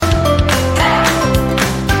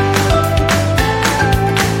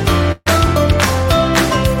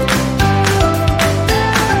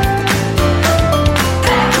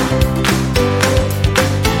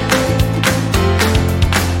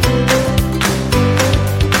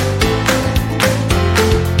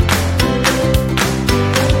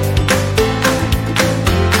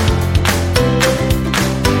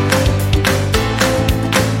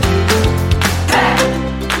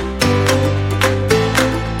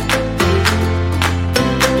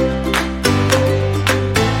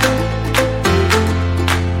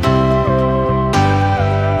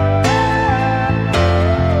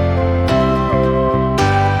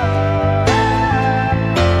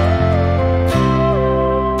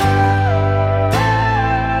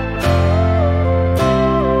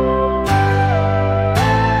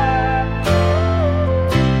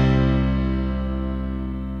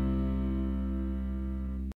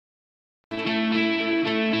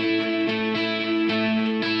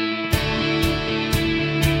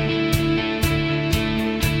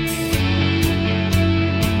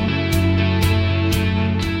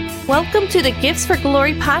Welcome to the Gifts for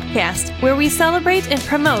Glory podcast, where we celebrate and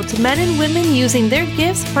promote men and women using their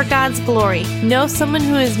gifts for God's glory. Know someone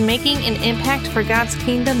who is making an impact for God's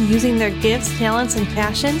kingdom using their gifts, talents, and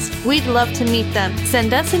passions? We'd love to meet them.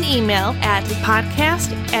 Send us an email at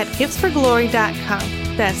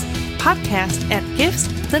podcast@giftsforglory.com. That's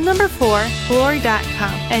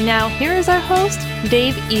podcast@gifts4glory.com. And now here is our host,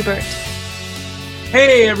 Dave Ebert.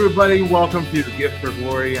 Hey everybody, welcome to the Gift for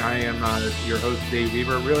Glory. I am your host, Dave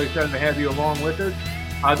Ebert. Really excited to have you along with us.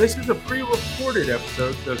 This is a pre-recorded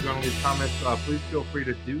episode, so if you want to leave comments, please feel free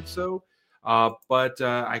to do so. But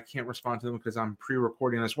I can't respond to them because I'm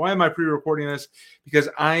pre-recording this. Why am I pre-recording this? Because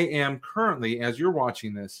I am currently, as you're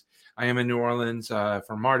watching this, I am in New Orleans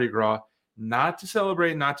for Mardi Gras, not to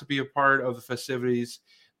celebrate, not to be a part of the festivities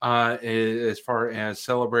as far as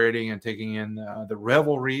celebrating and taking in the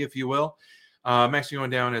revelry, if you will. I'm actually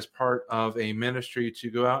going down as part of a ministry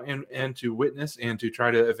to go out and to witness and to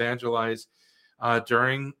try to evangelize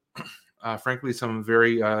during, frankly, some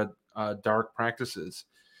very dark practices.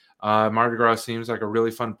 Mardi Gras seems like a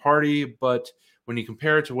really fun party, but when you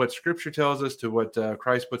compare it to what Scripture tells us, to what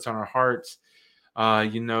Christ puts on our hearts,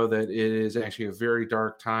 you know that it is actually a very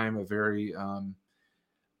dark time, a very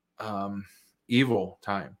evil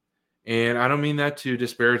time. And I don't mean that to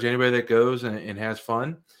disparage anybody that goes and has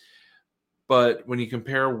fun. But when you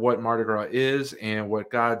compare what Mardi Gras is and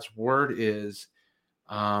what God's word is,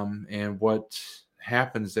 and what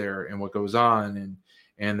happens there and what goes on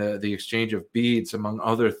and the exchange of beads, among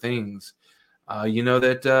other things, you know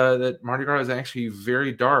that Mardi Gras is actually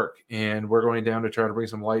very dark, and we're going down to try to bring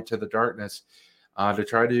some light to the darkness, to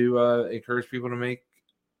try to encourage people to make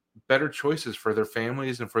better choices for their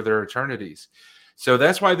families and for their eternities. So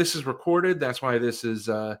that's why this is recorded. That's why this is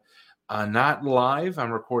not live.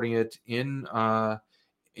 I'm recording it in my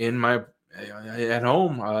at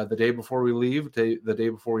home the day before we leave, the day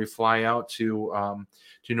before we fly out to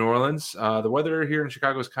New Orleans. The weather here in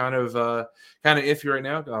Chicago is kind of iffy right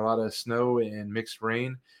now. Got a lot of snow and mixed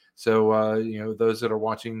rain. So those that are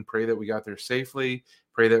watching, pray that we got there safely.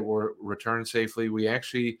 Pray that we'll return safely. We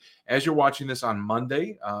actually, as you're watching this on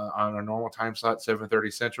Monday, on our normal time slot,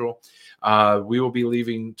 7:30 Central, we will be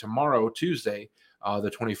leaving tomorrow, Tuesday,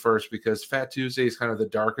 the 21st, because Fat Tuesday is kind of the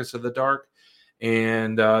darkest of the dark,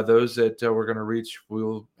 and those that we're going to reach,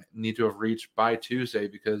 we'll need to have reached by Tuesday,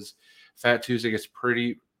 because Fat Tuesday gets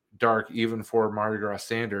pretty dark even for Mardi Gras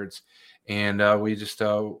standards, and we just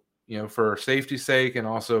for safety's sake, and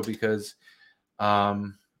also because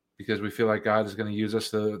we feel like God is going to use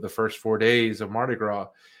us the first 4 days of Mardi Gras,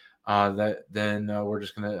 we're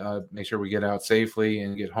just going to make sure we get out safely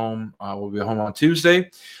and get home. We'll be home on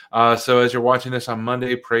Tuesday. So as you're watching this on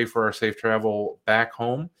Monday, pray for our safe travel back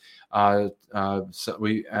home. The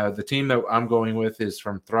team that I'm going with is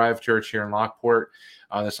from Thrive Church here in Lockport.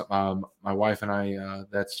 My wife and I,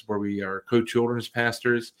 that's where we are co-children's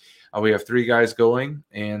pastors. We have 3 guys going,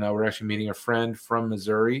 and we're actually meeting a friend from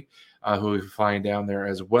Missouri who will be flying down there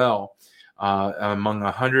as well, among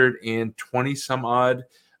 120 some odd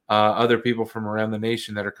other people from around the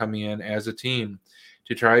nation that are coming in as a team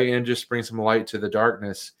to try and just bring some light to the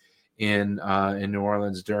darkness in New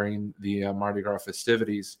Orleans during the Mardi Gras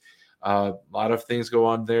festivities. A lot of things go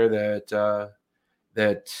on there that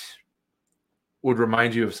would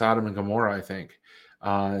remind you of Sodom and Gomorrah, I think.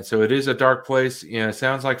 So it is a dark place. It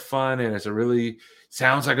sounds like fun, and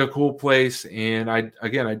sounds like a cool place. And I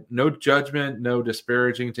no judgment, no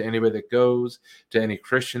disparaging to anybody that goes, to any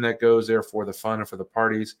Christian that goes there for the fun and for the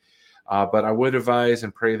parties. But I would advise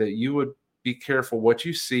and pray that you would be careful what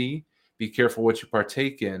you see, be careful what you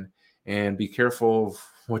partake in, and be careful of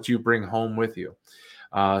what you bring home with you.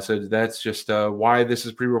 So that's just why this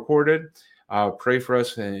is pre-recorded. Pray for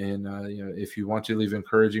us, and if you want to leave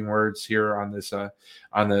encouraging words here on this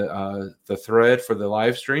on the thread for the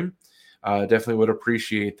live stream, definitely would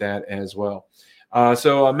appreciate that as well.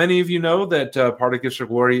 So many of you know that part of Gifts for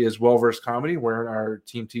Glory is Well-Versed Comedy, wearing our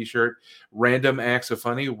team t-shirt, Random Acts of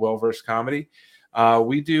Funny, Well-Versed Comedy.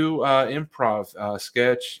 We do improv,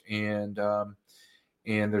 sketch, and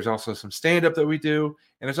there's also some stand-up that we do.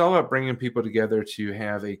 And it's all about bringing people together to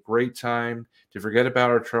have a great time, to forget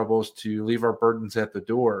about our troubles, to leave our burdens at the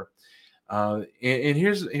door. And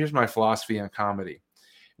here's my philosophy on comedy.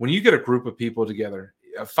 When you get a group of people together,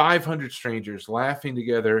 500 strangers laughing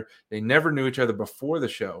together, they never knew each other before the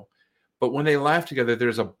show, but when they laugh together,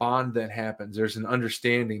 there's a bond that happens. There's an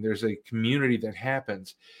understanding. There's a community that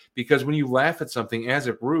happens, because when you laugh at something as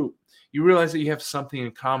a group, you realize that you have something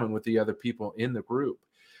in common with the other people in the group.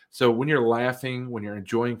 So when you're laughing, when you're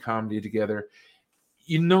enjoying comedy together,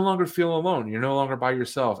 you no longer feel alone. You're no longer by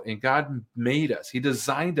yourself. And God made us. He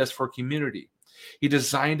designed us for community. He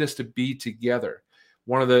designed us to be together.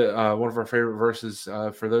 One of our favorite verses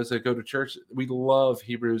for those that go to church, we love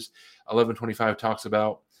Hebrews 11:25 talks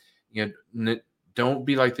about, don't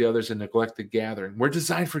be like the others and neglect the gathering. We're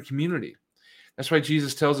designed for community. That's why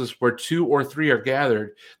Jesus tells us where 2 or 3 are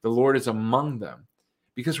gathered, the Lord is among them.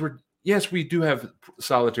 Because we do have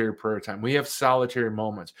solitary prayer time. We have solitary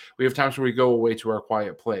moments. We have times where we go away to our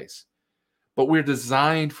quiet place. But we're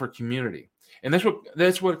designed for community. And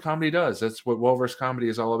that's what comedy does. That's what Well-Versed Comedy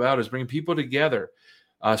is all about, is bringing people together,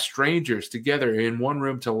 strangers together in one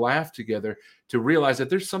room to laugh together, to realize that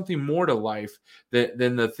there's something more to life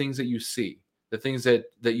than the things that you see, the things that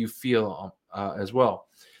you feel as well.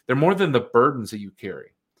 They're more than the burdens that you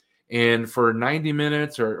carry. And for 90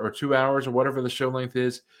 minutes or 2 hours or whatever the show length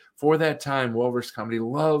is, for that time, Well-Versed Comedy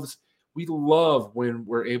we love when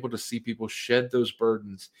we're able to see people shed those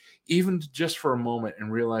burdens, even just for a moment,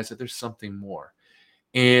 and realize that there's something more.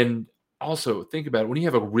 And also think about it. When you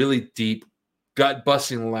have a really deep,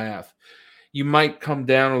 gut-busting laugh, you might come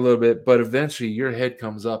down a little bit, but eventually your head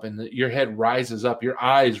comes up and your head rises up. Your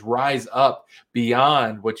eyes rise up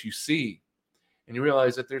beyond what you see. And you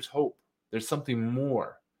realize that there's hope. There's something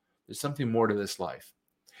more. There's something more to this life.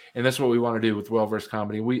 And that's what we want to do with Well-Versed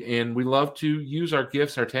Comedy. We love to use our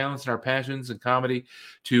gifts, our talents, and our passions in comedy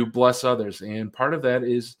to bless others. And part of that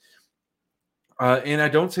is, and I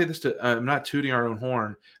don't say this I'm not tooting our own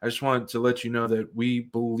horn. I just want to let you know that we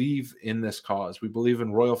believe in this cause. We believe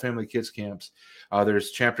in Royal Family Kids Camps.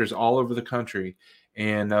 There's chapters all over the country.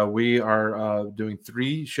 And we are doing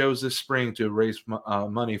 3 shows this spring to raise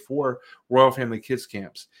money for Royal Family Kids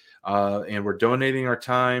Camps. And we're donating our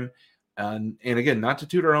time. And again, not to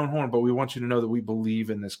toot our own horn, but we want you to know that we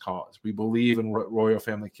believe in this cause. We believe in what Royal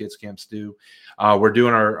Family Kids Camps do. We're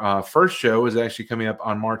doing our first show is actually coming up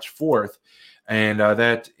on March 4th. And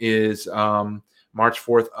that is March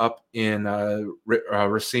 4th up in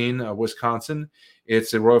Racine, Wisconsin.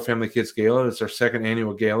 It's a Royal Family Kids Gala. It's our 2nd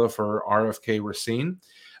annual gala for RFK Racine.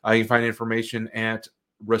 You can find information at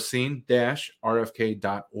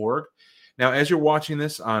racine-rfk.org. Now, as you're watching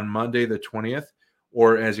this on Monday the 20th,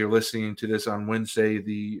 or as you're listening to this on Wednesday,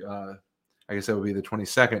 I guess that would be the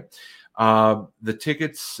 22nd, the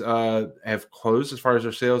tickets have closed as far as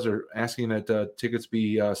their sales. They're asking that tickets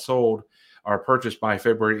be sold or purchased by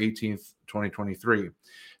February 18th, 2023.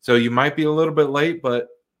 So you might be a little bit late, but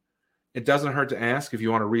it doesn't hurt to ask if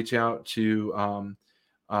you want to reach out to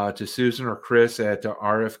Susan or Chris at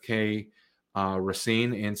RFK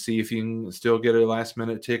Racine and see if you can still get a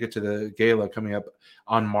last-minute ticket to the gala coming up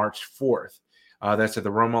on March 4th. That's at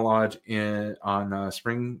the Roma Lodge on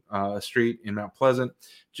Spring Street in Mount Pleasant,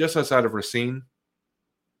 just outside of Racine.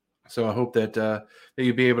 So I hope that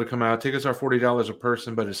you'll be able to come out. Tickets are $40 a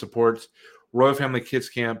person, but it supports Royal Family Kids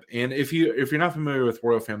Camp. And if you're not familiar with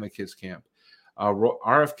Royal Family Kids Camp,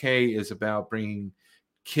 RFK is about bringing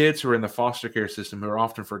kids who are in the foster care system, who are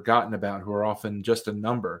often forgotten about, who are often just a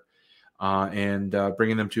number, and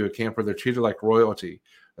bringing them to a camp where they're treated like royalty.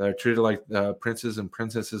 They're treated like the princes and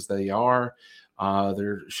princesses they are.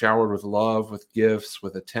 They're showered with love, with gifts,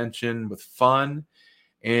 with attention, with fun,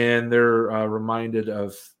 and they're reminded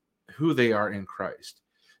of who they are in Christ.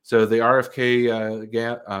 So the RFK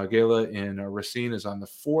Gala in Racine is on the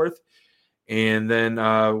 4th, and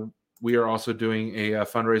then we are also doing a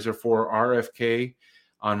fundraiser for RFK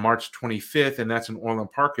on March 25th, and that's in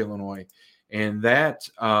Orland Park, Illinois. And that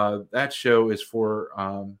show is for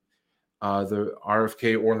the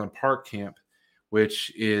RFK Orland Park Camp,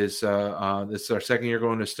 which is this is our 2nd year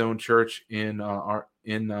going to Stone Church in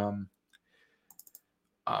Orland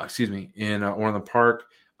Park.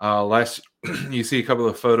 You see a couple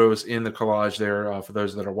of photos in the collage there for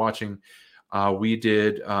those that are watching. We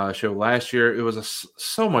did a show last year. It was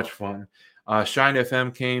so much fun. Shine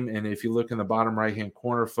FM came, and if you look in the bottom right-hand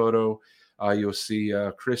corner photo, you'll see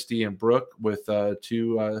Christy and Brooke with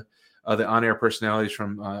 2 of the on-air personalities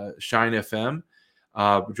from Shine FM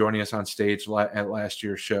joining us on stage at last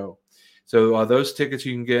year's show. So those tickets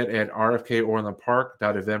you can get at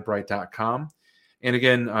rfkorlandpark.eventbrite.com. And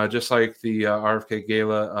again, just like the RFK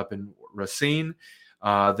Gala up in Racine,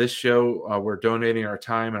 this show, we're donating our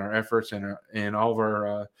time and our efforts and all of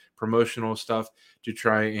our promotional stuff to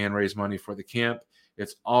try and raise money for the camp.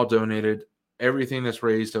 It's all donated. Everything that's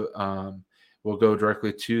raised will go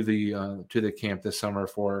directly to the camp this summer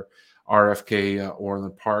for RFK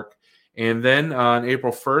Orland Park. And then on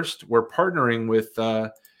April 1st, we're partnering with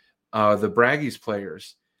the Braggies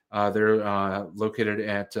Players. They're located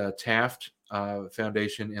at Taft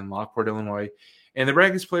Foundation in Lockport, Illinois. And the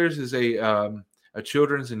Braggies Players is a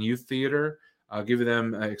children's and youth theater, giving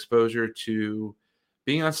them exposure to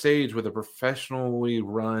being on stage with a professionally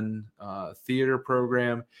run theater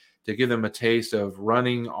program to give them a taste of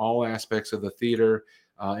running all aspects of the theater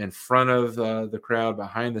in front of the crowd,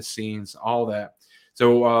 behind the scenes, all that.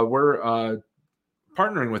 So we're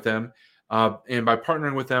partnering with them. And by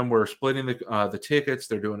partnering with them, we're splitting the tickets.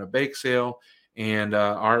 They're doing a bake sale. And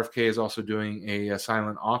RFK is also doing a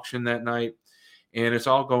silent auction that night. And it's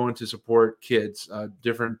all going to support kids,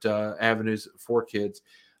 different avenues for kids.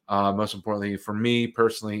 Most importantly, for me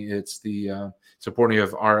personally, it's the supporting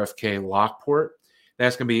of RFK Lockport.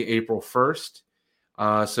 That's going to be April 1st.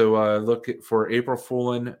 So look for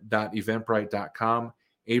aprilfoolin.eventbrite.com,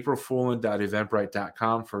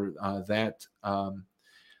 aprilfoolin.eventbrite.com for that,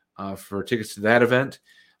 for tickets to that event.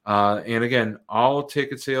 And again, all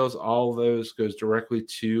ticket sales, all of those goes directly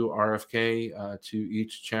to RFK, to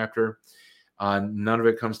each chapter. None of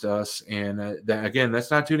it comes to us. And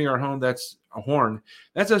that's not tooting our horn. That's a horn.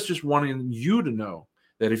 That's us just wanting you to know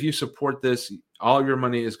that if you support this, all your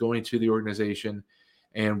money is going to the organization.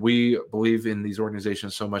 And we believe in these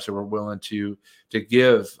organizations so much that we're willing to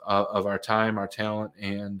give of our time, our talent,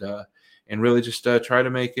 and really just try to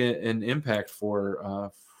make an impact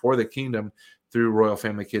for the kingdom through Royal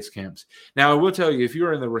Family Kids Camps. Now, I will tell you, if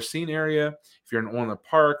you're in the Racine area, if you're in Orland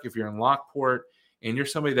Park, if you're in Lockport, and you're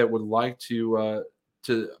somebody that would like to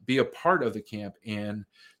be a part of the camp and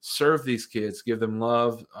serve these kids, give them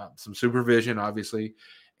love, some supervision, obviously,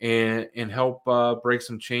 and help break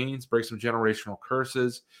some chains, break some generational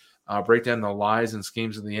curses, break down the lies and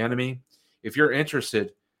schemes of the enemy. If you're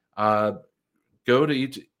interested, go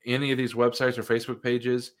to any of these websites or Facebook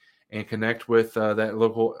pages and connect with that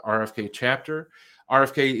local RFK chapter.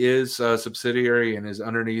 RFK is a subsidiary and is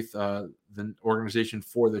underneath the Organization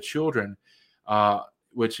for the Children,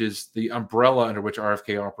 which is the umbrella under which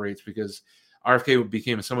RFK operates, because RFK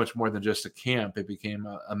became so much more than just a camp. It became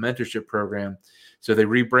a mentorship program. So they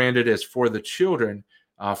rebranded as For the Children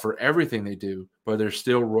for everything they do, but they're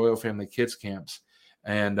still Royal Family Kids Camps.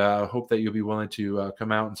 And I hope that you'll be willing to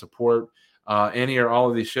come out and support any or all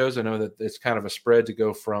of these shows. I know that it's kind of a spread to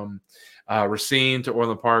go from Racine to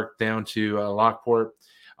Orland Park down to Lockport.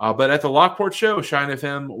 But at the Lockport show, Shine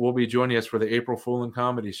FM will be joining us for the April Foolin'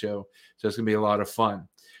 Comedy Show. So it's going to be a lot of fun.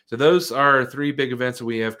 So those are three big events that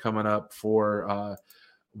we have coming up for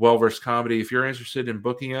Well-Versed Comedy. If you're interested in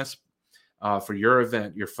booking us for your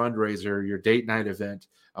event, your fundraiser, your date night event,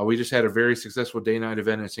 we just had a very successful day night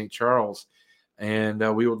event in St. Charles. And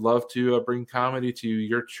we would love to bring comedy to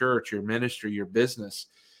your church, your ministry, your business,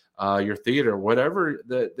 your theater, whatever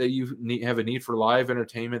that you have a need for live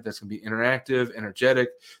entertainment that's going to be interactive, energetic,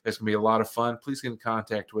 that's going to be a lot of fun. Please get in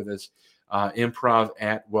contact with us,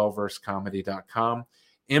 improv@wellversedcomedy.com,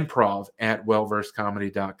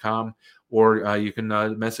 improv@wellversedcomedy.com, or you can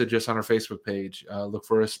message us on our Facebook page. Look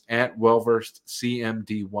for us at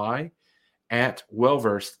wellversedcmdy, at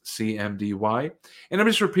wellversedcmdy. And I'm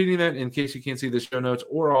just repeating that in case you can't see the show notes,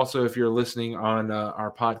 or also if you're listening on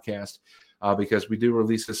our podcast, because we do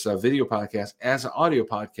release this video podcast as an audio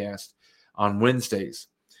podcast on Wednesdays.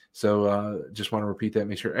 So just want to repeat that,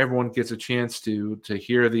 make sure everyone gets a chance to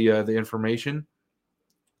hear the information.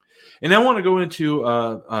 And I want to go into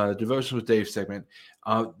Devotion with Dave segment.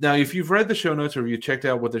 Now, if you've read the show notes or you checked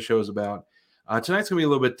out what the show is about, tonight's going to be a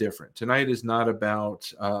little bit different. Tonight is not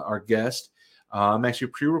about our guest. I'm actually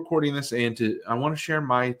pre-recording this, and I want to share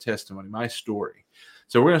my testimony, my story.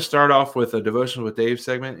 So we're going to start off with a Devotions with Dave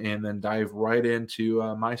segment and then dive right into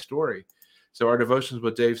my story. So our Devotions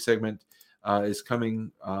with Dave segment is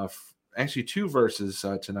coming, actually two verses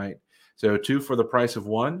tonight. So 2 for the price of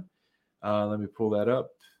 1. Let me pull that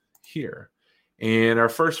up here. And our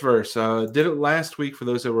first verse, did it last week for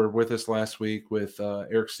those that were with us last week with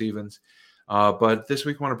Eric Stevens. But this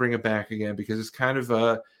week I want to bring it back again because it's kind of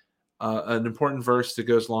an important verse that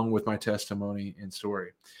goes along with my testimony and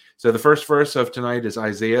story. So the first verse of tonight is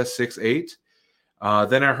Isaiah 6:8.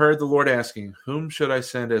 Then I heard the Lord asking, whom should I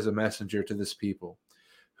send as a messenger to this people?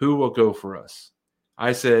 Who will go for us?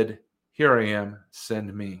 I said, here I am,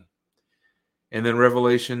 send me. And then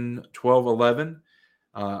Revelation 12:11,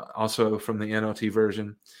 also from the NLT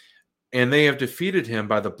version. And they have defeated him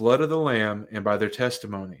by the blood of the Lamb and by their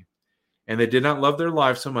testimony. And they did not love their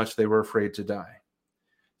lives so much they were afraid to die.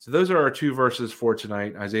 So those are our two verses for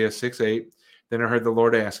tonight, Isaiah 6:8. Then I heard the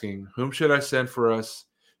Lord asking, whom should I send for us?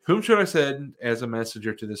 Whom should I send as a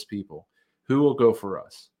messenger to this people? Who will go for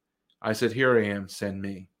us? I said, here I am, send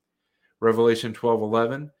me. Revelation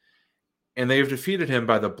 12:11. And they have defeated him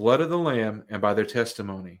by the blood of the Lamb and by their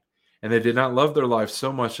testimony. And they did not love their lives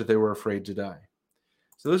so much that they were afraid to die.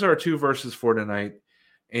 So those are our two verses for tonight.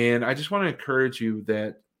 And I just want to encourage you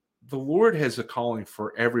that the Lord has a calling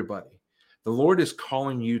for everybody. The Lord is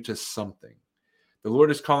calling you to something. The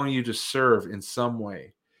Lord is calling you to serve in some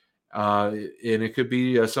way. And it could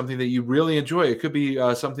be something that you really enjoy. It could be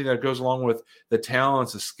something that goes along with the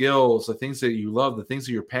talents, the skills, the things that you love, the things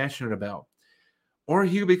that you're passionate about. Or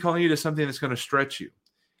he could be calling you to something that's going to stretch you.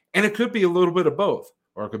 And it could be a little bit of both,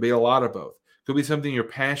 or it could be a lot of both. It could be something you're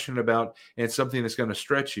passionate about and something that's going to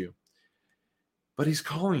stretch you. But he's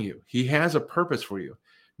calling you. He has a purpose for you.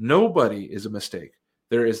 Nobody is a mistake.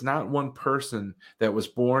 There is not one person that was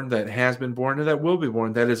born, that has been born, and that will be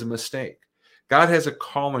born that is a mistake. God has a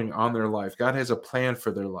calling on their life. God has a plan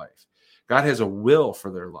for their life. God has a will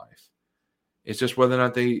for their life. It's just whether or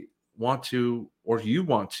not they want to, or you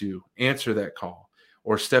want to answer that call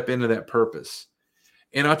or step into that purpose.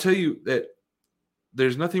 And I'll tell you that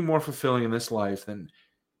there's nothing more fulfilling in this life than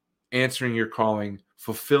answering your calling,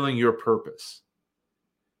 fulfilling your purpose.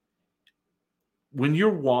 When you're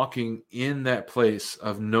walking in that place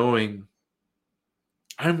of knowing,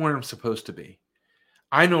 I'm where I'm supposed to be.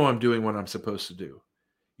 I know I'm doing what I'm supposed to do.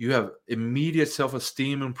 You have immediate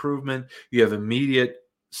self-esteem improvement. You have immediate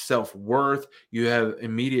self-worth. You have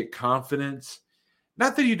immediate confidence.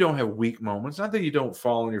 Not that you don't have weak moments, not that you don't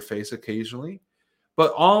fall on your face occasionally,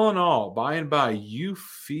 but all in all, by and by, you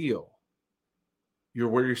feel you're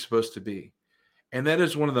where you're supposed to be. And that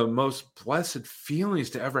is one of the most blessed feelings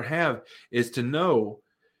to ever have, is to know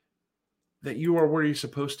that you are where you're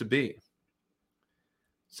supposed to be.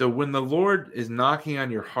 So when the Lord is knocking on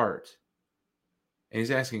your heart and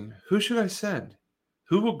he's asking, who should I send?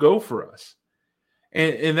 Who will go for us?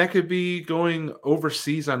 And that could be going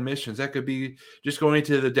overseas on missions. That could be just going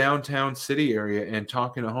to the downtown city area and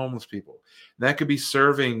talking to homeless people. That could be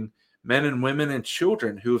serving men and women and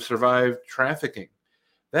children who have survived trafficking.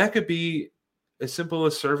 That could be as simple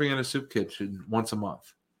as serving in a soup kitchen once a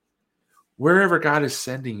month. Wherever God is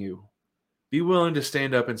sending you, be willing to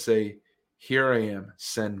stand up and say, here I am,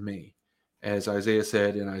 send me, as Isaiah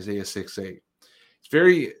said in Isaiah 6:8.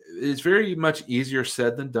 It's very much easier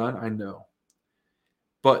said than done, I know.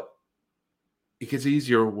 But it gets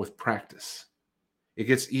easier with practice. It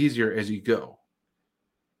gets easier as you go.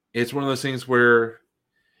 It's one of those things where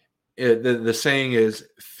the saying is,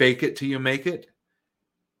 fake it till you make it.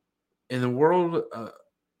 In the world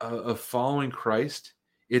of following Christ,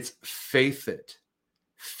 it's faith it.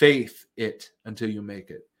 Faith it until you make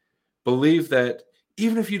it. Believe that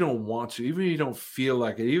even if you don't want to, even if you don't feel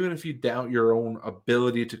like it, even if you doubt your own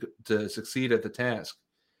ability to succeed at the task,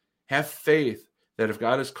 have faith that if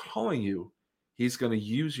God is calling you, he's going to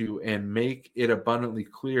use you and make it abundantly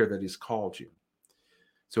clear that he's called you.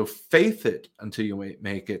 So faith it until you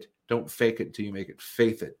make it. Don't fake it until you make it.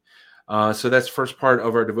 Faith it. So that's the first part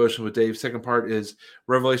of our devotion with Dave. Second part is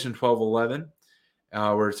Revelation 12:11,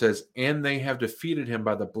 where it says, and they have defeated him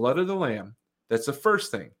by the blood of the Lamb. That's the first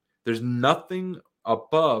thing. There's nothing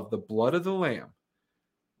above the blood of the Lamb,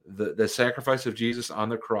 the sacrifice of Jesus on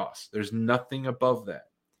the cross. There's nothing above that.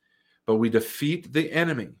 But we defeat the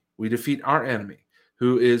enemy. We defeat our enemy,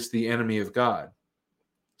 who is the enemy of God.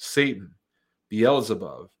 Satan,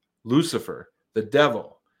 Beelzebub, Lucifer, the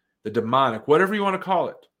devil, the demonic, whatever you want to call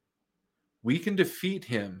it. We can defeat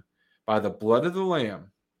him by the blood of the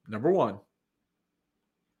Lamb, number one.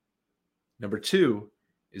 Number two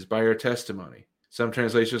is by our testimony. Some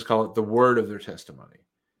translations call it the word of their testimony.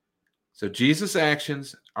 So Jesus'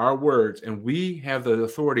 actions, our words, and we have the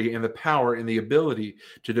authority and the power and the ability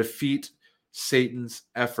to defeat Satan's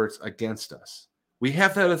efforts against us. We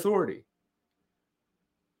have that authority.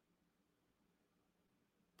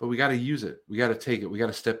 But we got to use it. We got to take it. We got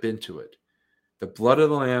to step into it. The blood of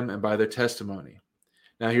the Lamb and by their testimony.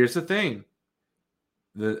 Now here's the thing.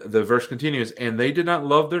 The verse continues, and they did not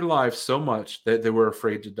love their lives so much that they were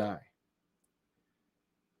afraid to die.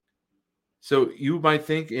 So you might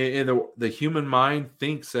think, in the human mind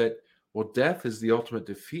thinks that, well, death is the ultimate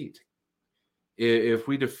defeat. If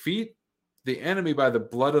we defeat the enemy by the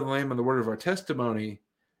blood of the Lamb and the word of our testimony,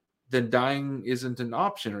 then dying isn't an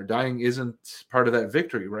option, or dying isn't part of that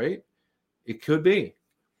victory, right? It could be.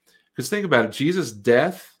 Because think about it. Jesus'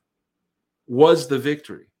 death was the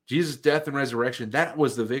victory. Jesus' death and resurrection, that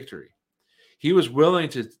was the victory. He was willing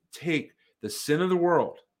to take the sin of the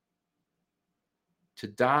world, to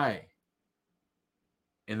die,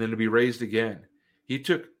 and then to be raised again. He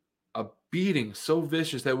took a beating so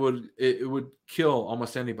vicious that it would kill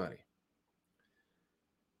almost anybody.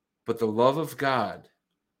 But the love of God,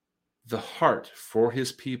 the heart for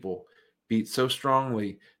his people, beat so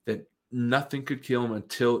strongly that nothing could kill him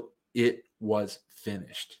until it was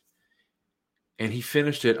finished. And he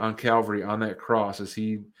finished it on Calvary, on that cross, as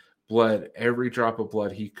he bled every drop of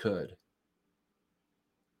blood he could.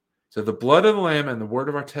 So the blood of the Lamb and the word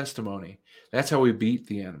of our testimony, that's how we beat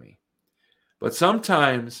the enemy. But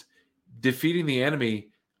sometimes defeating the enemy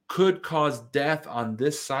could cause death on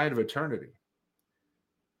this side of eternity.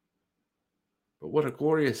 But what a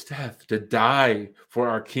glorious death, to die for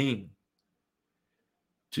our King,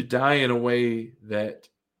 to die in a way that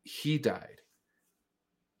he died.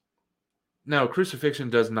 Now, crucifixion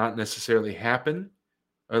does not necessarily happen,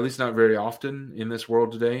 or at least not very often in this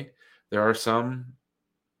world today. There are some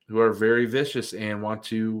who are very vicious and want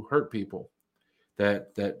to hurt people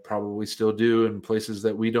that probably still do in places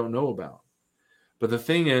that we don't know about. But the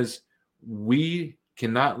thing is, we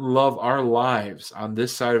cannot love our lives on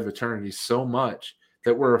this side of eternity so much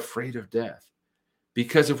that we're afraid of death.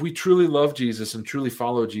 Because if we truly love Jesus and truly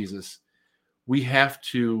follow Jesus, we have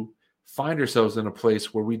to find ourselves in a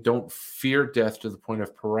place where we don't fear death to the point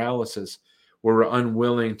of paralysis, where we're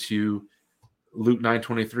unwilling to, Luke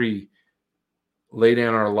 9:23, lay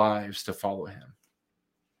down our lives to follow him.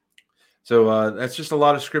 So that's just a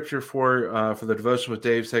lot of scripture for the Devotion with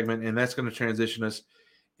Dave segment, and that's going to transition us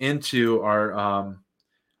into our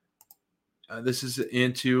this is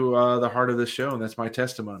into the heart of the show, and that's my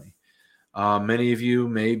testimony. Many of you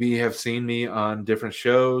maybe have seen me on different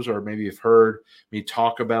shows, or maybe you've heard me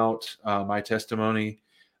talk about my testimony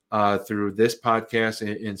through this podcast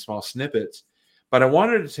in small snippets. But I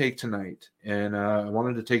wanted to take tonight, and I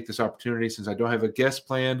wanted to take this opportunity, since I don't have a guest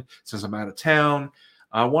planned, since I'm out of town,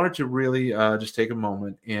 I wanted to really just take a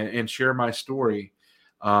moment and share my story.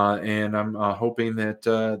 And I'm hoping that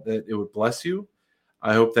it would bless you.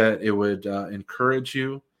 I hope that it would encourage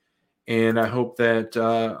you. And I hope that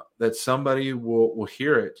that somebody will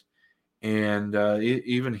hear it, and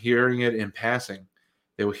even hearing it in passing,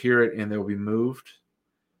 they will hear it and they will be moved.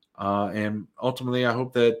 And ultimately, I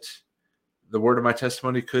hope that the word of my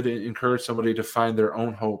testimony could encourage somebody to find their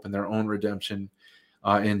own hope and their own redemption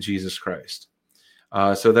in Jesus Christ.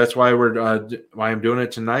 So that's why why I'm doing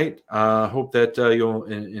it tonight. Hope that you'll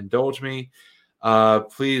indulge me.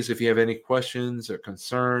 Please, if you have any questions or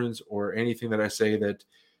concerns or anything that I say that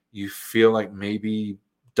you feel like maybe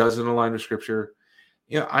doesn't align with Scripture,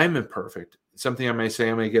 I'm imperfect. Something I may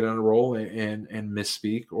say, I may get on a roll and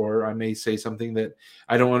misspeak, or I may say something that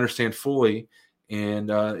I don't understand fully.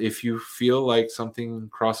 And if you feel like something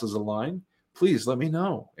crosses a line, please let me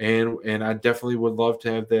know. And I definitely would love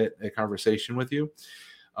to have that conversation with you.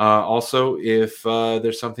 Also, if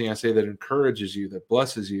there's something I say that encourages you, that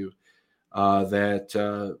blesses you,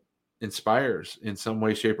 that inspires in some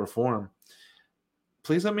way, shape, or form,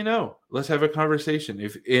 please let me know. Let's have a conversation.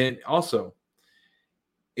 If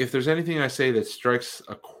there's anything I say that strikes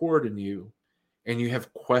a chord in you, and you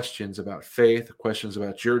have questions about faith, questions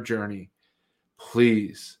about your journey,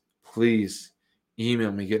 please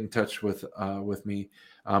email me. Get in touch with me.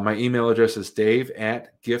 My email address is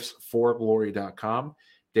dave@gifts4glory.com.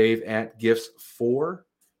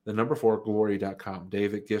 dave@gifts4glory.com.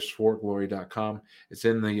 dave@gifts4glory.com. It's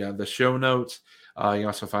in the show notes. You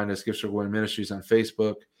also find us Gifts for Glory Ministries on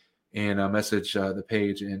Facebook, and message the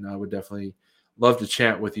page, and I would definitely love to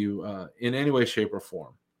chat with you in any way, shape, or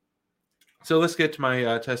form. So let's get to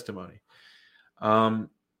my testimony.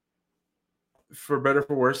 For better or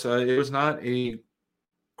for worse, it was not a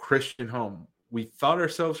Christian home. We thought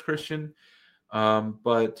ourselves Christian,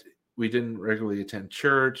 but we didn't regularly attend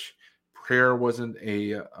church. Prayer wasn't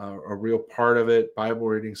a real part of it. Bible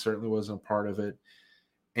reading certainly wasn't a part of it.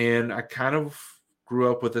 And I kind of grew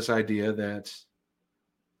up with this idea that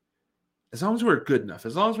as long as we're good enough,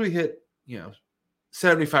 as long as we hit,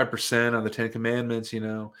 75% on the 10 Commandments, as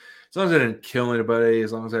long as I didn't kill anybody,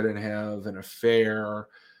 as long as I didn't have an affair,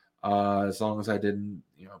 as long as I didn't,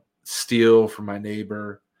 steal from my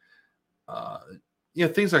neighbor,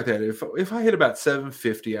 things like that. If I hit about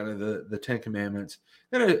 750 out of the 10 Commandments,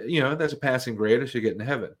 then that's a passing grade. I should get into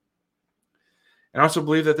heaven. And I also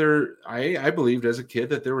believe that I believed as a kid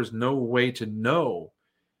that there was no way to know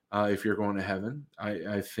if you're going to heaven.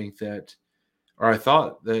 I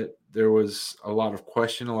thought that there was a lot of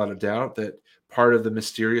question, a lot of doubt, that part of the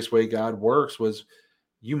mysterious way God works was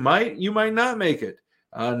you might not make it.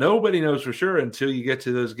 Nobody knows for sure until you get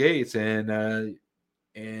to those gates, and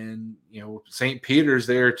St. Peter's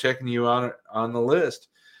there checking you on the list.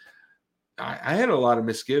 I had a lot of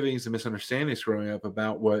misgivings and misunderstandings growing up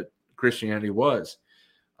about what Christianity was.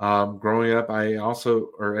 Growing up,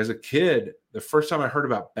 as a kid, the first time I heard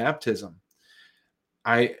about baptism,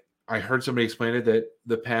 I heard somebody explain it that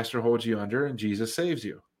the pastor holds you under and Jesus saves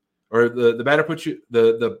you, or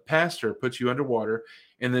the pastor puts you underwater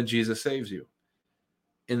and then Jesus saves you.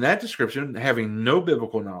 In that description, having no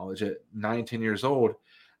biblical knowledge at 9-10 years old,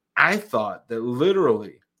 I thought that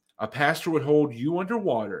literally a pastor would hold you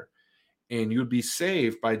underwater and you'd be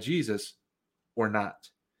saved by Jesus or not.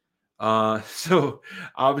 So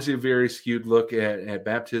obviously a very skewed look at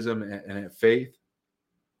baptism and at faith.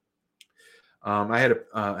 I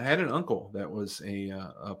had an uncle that was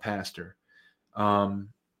a pastor.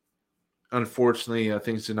 Unfortunately,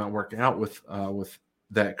 things did not work out with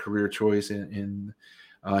that career choice, and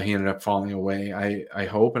he ended up falling away. I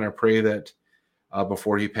hope and I pray that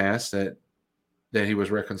before he passed that he was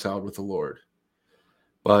reconciled with the Lord.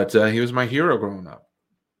 But he was my hero growing up.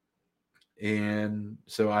 And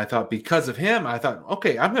so I thought, because of him, I thought,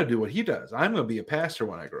 okay, I'm going to do what he does. I'm going to be a pastor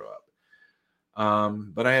when I grow up.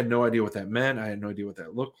 But I had no idea what that meant. I had no idea what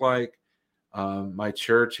that looked like. My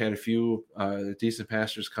church had a few decent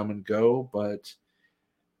pastors come and go, but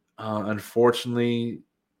unfortunately,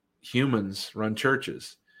 humans run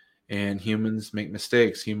churches, and humans make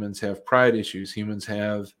mistakes. Humans have pride issues. Humans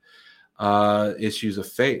have issues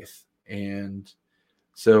of faith. And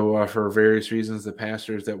so for various reasons, the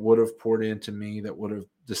pastors that would have poured into me, that would have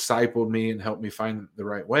discipled me and helped me find the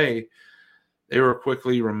right way, they were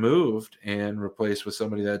quickly removed and replaced with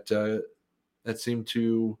somebody that seemed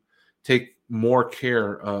to take more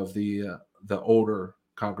care of the older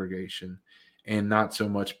congregation and not so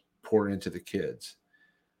much pour into the kids.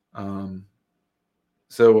 But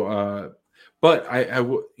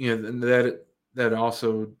that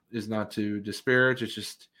also is not to disparage. It's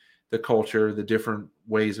just the culture, the different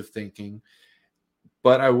ways of thinking.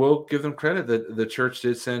 But I will give them credit that the church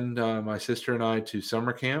did send my sister and I to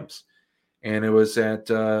summer camps, and it was at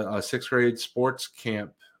a sixth grade sports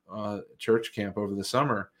camp, church camp over the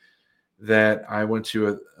summer, that I went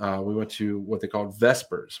to. We went to what they called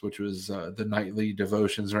Vespers, which was the nightly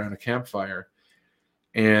devotions around a campfire.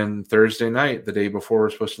 And Thursday night, the day before we're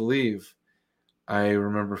supposed to leave, I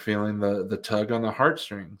remember feeling the tug on the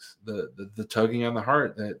heartstrings, the tugging on the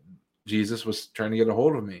heart that Jesus was trying to get a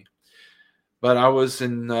hold of me. But I was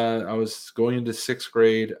going into sixth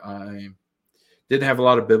grade. I didn't have a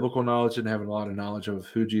lot of biblical knowledge, didn't have a lot of knowledge of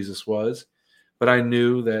who Jesus was, but I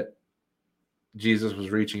knew that Jesus was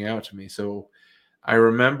reaching out to me. So I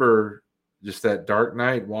remember just that dark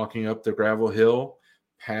night, walking up the gravel hill,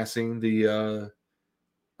 passing the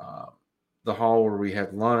hall where we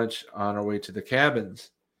had lunch on our way to the cabins.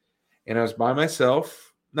 And I was by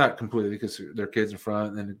myself, not completely because there are kids in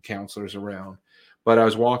front and counselors around, but I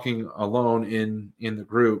was walking alone in the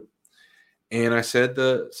group. And I said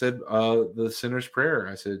the sinner's prayer.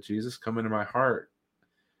 I said, Jesus, come into my heart.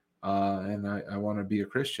 And I want to be a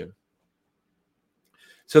Christian.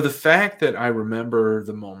 So the fact that I remember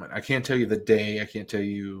the moment, I can't tell you the day. I can't tell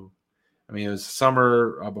you, it was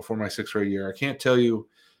summer before my sixth grade year. I can't tell you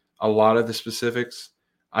a lot of the specifics.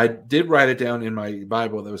 I did write it down in my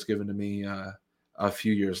Bible that was given to me a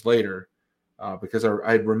few years later because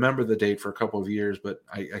I remember the date for a couple of years, but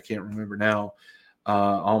I can't remember now.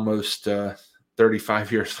 Almost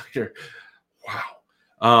 35 years later.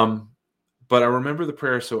 Wow. But I remember the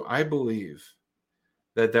prayer, so I believe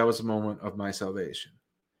that was a moment of my salvation.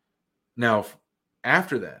 Now,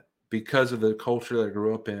 after that, because of the culture that I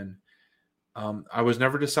grew up in, I was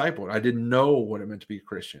never discipled. I didn't know what it meant to be a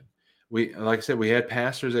Christian. Like I said, we had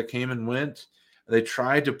pastors that came and went. They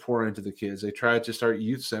tried to pour into the kids. They tried to start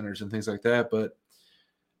youth centers and things like that, but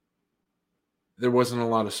there wasn't a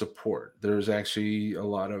lot of support. There was actually a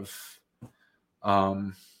lot of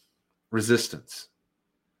resistance.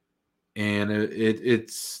 And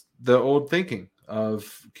it's the old thinking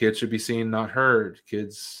of kids should be seen, not heard.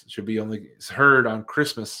 Kids should be only heard on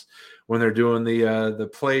Christmas when they're doing the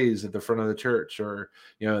plays at the front of the church, or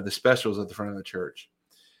the specials at the front of the church.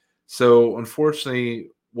 So unfortunately,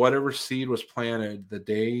 whatever seed was planted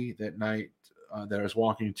that night that I was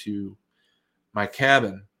walking to my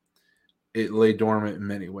cabin, it lay dormant in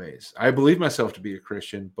many ways. I believe myself to be a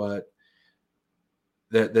Christian, but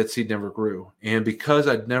that seed never grew. And because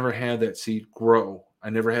I'd never had that seed grow, I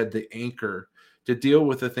never had the anchor to deal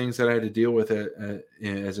with the things that I had to deal with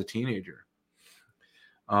as a teenager.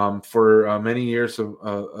 For many years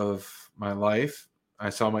of my life, I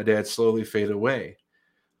saw my dad slowly fade away.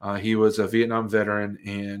 He was a Vietnam veteran,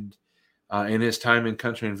 and in his time in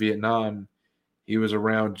country in Vietnam, he was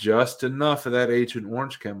around just enough of that Agent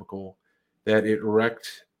Orange chemical that it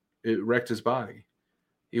wrecked his body.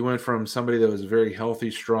 He went from somebody that was very healthy,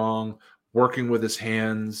 strong, working with his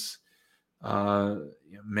hands,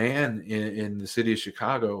 man in the city of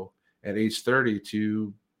Chicago at age 30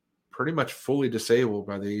 to pretty much fully disabled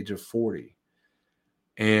by the age of 40.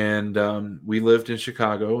 And we lived in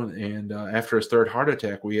Chicago, and after his third heart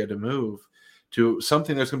attack, we had to move to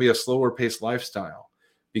something that's going to be a slower paced lifestyle,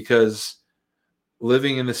 because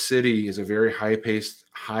living in the city is a very high paced,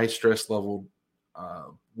 high stress level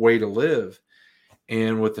way to live.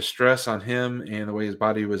 And with the stress on him and the way his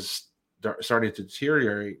body was starting to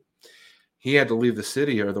deteriorate, he had to leave the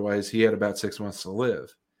city. Otherwise, he had about 6 months to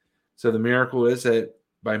live. So the miracle is that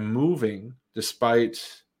by moving,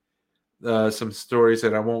 despite some stories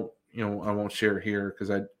that I won't share here, because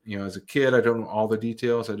as a kid, I don't know all the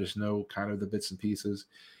details. I just know kind of the bits and pieces.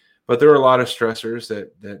 But there were a lot of stressors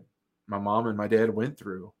that my mom and my dad went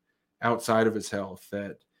through outside of his health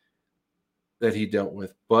that he dealt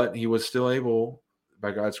with. But he was still able,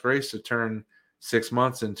 by God's grace, to turn 6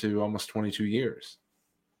 months into almost 22 years.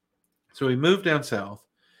 So we moved down south.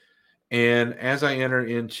 And as I enter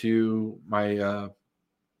into my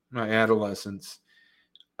adolescence,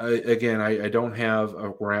 I don't have a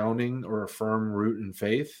grounding or a firm root in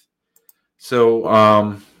faith. So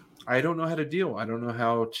I don't know how to deal. I don't know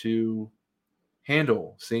how to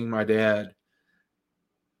handle seeing my dad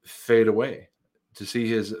fade away, to see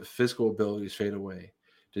his physical abilities fade away,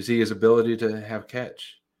 to see his ability to have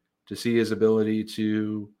catch, to see his ability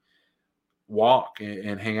to walk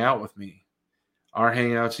and hang out with me. Our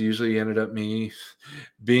hangouts usually ended up me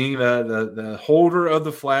being the holder of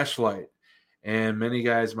the flashlight. And many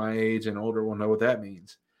guys my age and older will know what that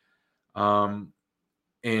means. And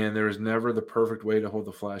there was never the perfect way to hold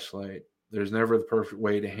the flashlight. There's never the perfect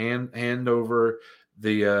way to hand over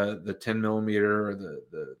the 10 millimeter or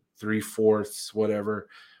the 3/4, whatever,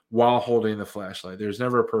 while holding the flashlight. There's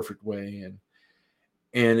never a perfect way.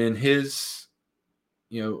 And in his,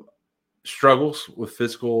 struggles with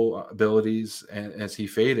physical abilities, and as he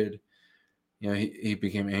faded, he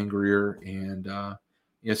became angrier, and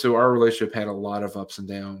so our relationship had a lot of ups and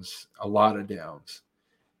downs, a lot of downs.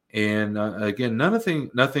 And again,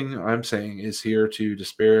 nothing I'm saying is here to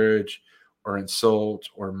disparage or insult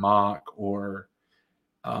or mock or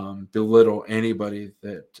belittle anybody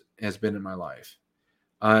that has been in my life.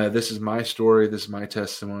 This is my story. This is my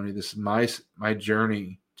testimony. This is my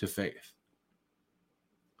journey to faith.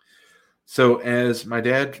 So as my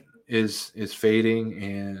dad is fading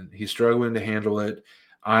and he's struggling to handle it,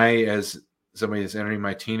 I, as somebody that's entering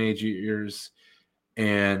my teenage years,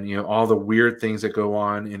 and all the weird things that go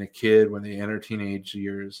on in a kid when they enter teenage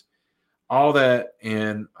years, all that,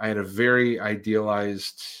 and I had a very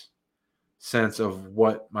idealized sense of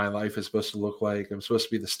what my life is supposed to look like. I'm supposed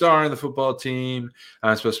to be the star on the football team.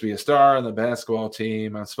 I'm supposed to be a star on the basketball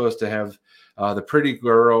team. I'm supposed to have the pretty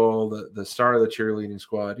girl, the star of the cheerleading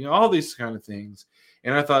squad, all these kind of things.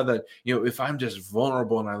 And I thought that, if I'm just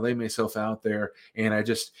vulnerable and I lay myself out there and I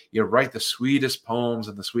just, write the sweetest poems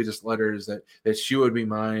and the sweetest letters, that she would be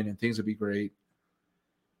mine and things would be great.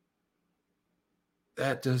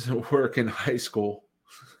 That doesn't work in high school.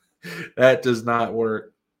 That does not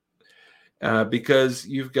work. Because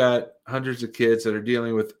you've got hundreds of kids that are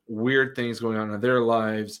dealing with weird things going on in their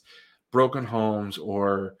lives, broken homes,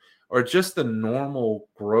 or just the normal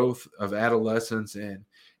growth of adolescence and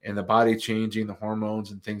the body changing, the hormones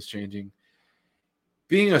and things changing.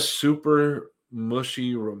 Being a super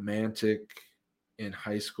mushy romantic in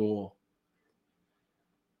high school,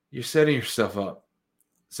 you're setting yourself up.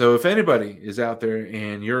 So if anybody is out there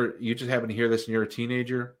and you just happen to hear this and you're a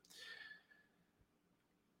teenager,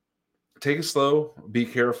 take it slow, be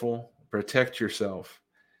careful, protect yourself,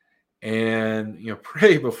 and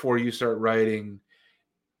pray before you start writing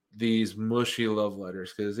these mushy love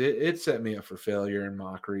letters, because it set me up for failure and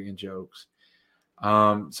mockery and jokes.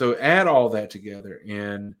 So add all that together,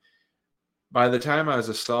 and by the time I was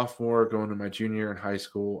a sophomore going to my junior year in high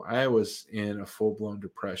school, I was in a full-blown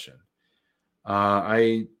depression.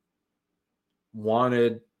 I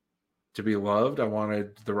wanted to be loved. I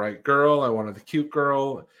wanted the right girl. I wanted the cute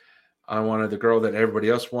girl. I wanted the girl that everybody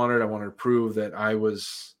else wanted. I wanted to prove that I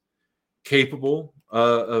was capable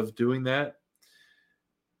of doing that.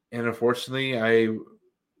 And unfortunately, I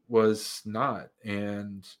was not.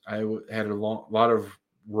 And I had a lot of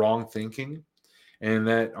wrong thinking. And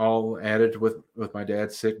that all added with my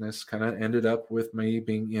dad's sickness kind of ended up with me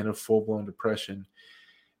being in a full-blown depression.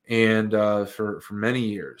 And for many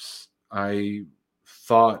years, I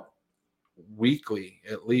thought weekly,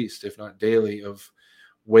 at least, if not daily, of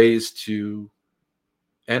ways to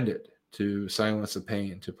end it, to silence the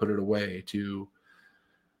pain, to put it away, to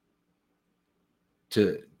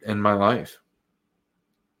end my life.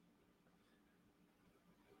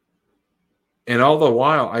 And all the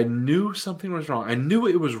while, I knew something was wrong. I knew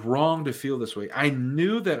it was wrong to feel this way. I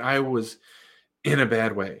knew that I was in a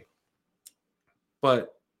bad way.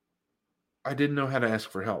 But I didn't know how to ask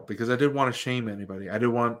for help because I didn't want to shame anybody. I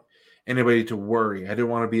didn't want anybody to worry. I didn't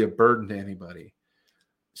want to be a burden to anybody.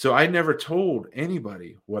 So I never told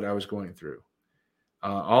anybody what I was going through.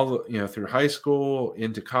 Through high school,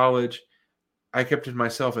 into college, I kept it to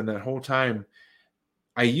myself. And that whole time,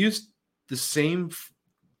 I used the same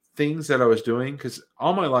things that I was doing, because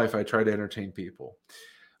all my life I tried to entertain people.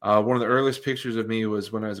 One of the earliest pictures of me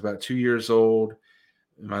was when I was about 2 years old.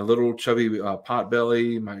 My little chubby pot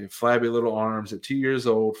belly, my flabby little arms at 2 years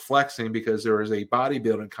old, flexing because there was a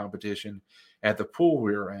bodybuilding competition at the pool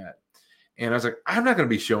we were at. And I was like, I'm not going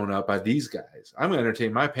to be shown up by these guys. I'm going to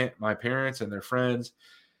entertain my parents and their friends.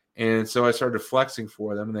 And so I started flexing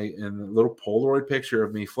for them, and the little Polaroid picture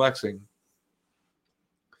of me flexing.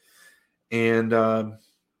 And,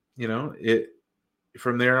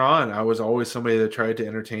 from there on, I was always somebody that tried to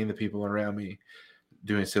entertain the people around me,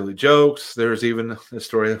 doing silly jokes. There was even a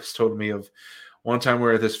story that was told to me of one time we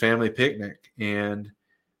were at this family picnic, and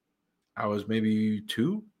I was maybe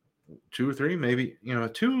two or three, maybe,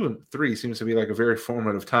 2 and 3 seems to be like a very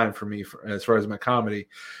formative time for me as far as my comedy.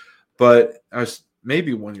 But I was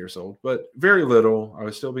maybe 1 year old, but very little. I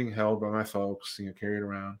was still being held by my folks, carried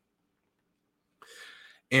around.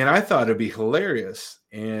 And I thought it'd be hilarious.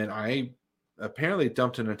 And I apparently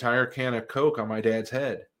dumped an entire can of Coke on my dad's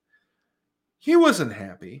head. He wasn't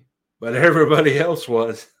happy, but everybody else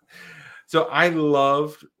was. So I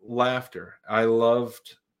loved laughter.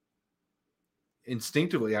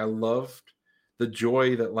 Instinctively, I loved the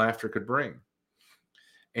joy that laughter could bring.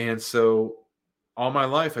 And so all my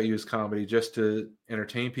life, I used comedy just to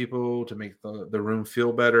entertain people, to make the room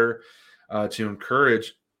feel better, to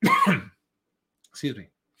encourage, excuse me,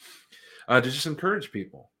 to just encourage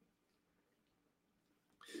people.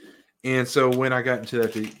 And so when I got into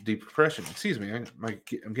that deep depression, excuse me, I'm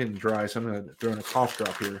getting dry, so I'm going to throw in a cough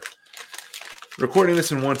drop here. Recording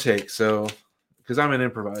this in one take, so because I'm an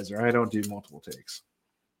improviser, I don't do multiple takes.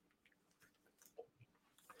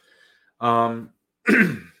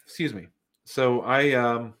 Excuse me. So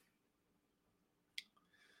I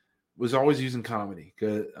was always using comedy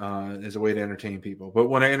as a way to entertain people. But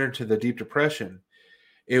when I entered into the deep depression,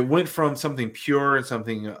 it went from something pure and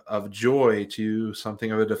something of joy to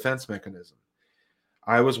something of a defense mechanism.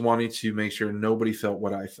 I was wanting to make sure nobody felt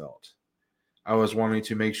what I felt. I was wanting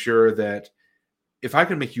to make sure that if I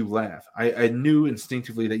could make you laugh, I knew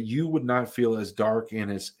instinctively that you would not feel as dark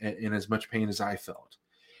and in as much pain as I felt.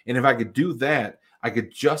 And if I could do that, I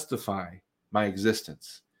could justify my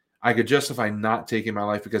existence. I could justify not taking my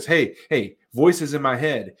life because, hey, voices in my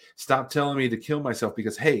head, stop telling me to kill myself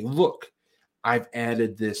because, hey, look, I've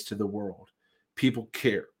added this to the world. People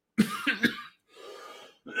care.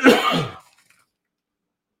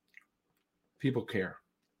 People care.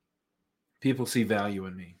 People see value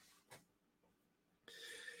in me.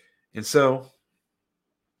 And so,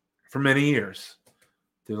 for many years,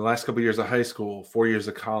 through the last couple of years of high school, 4 years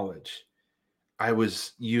of college, I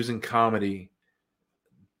was using comedy,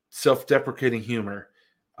 self-deprecating humor,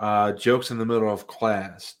 jokes in the middle of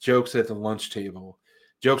class, jokes at the lunch table,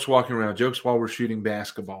 jokes walking around, jokes while we're shooting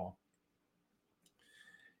basketball.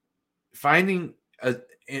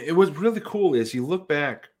 It was really cool is you look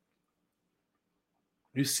back,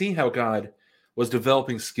 you see how God was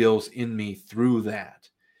developing skills in me through that.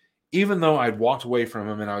 Even though I'd walked away from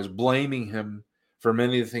him and I was blaming him for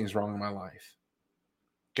many of the things wrong in my life,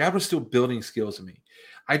 God was still building skills in me.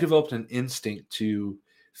 I developed an instinct to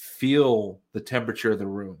feel the temperature of the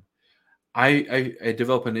room. I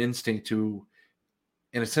developed an instinct and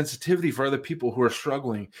a sensitivity for other people who are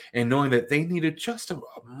struggling and knowing that they needed just a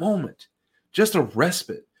moment, just a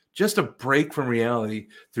respite, just a break from reality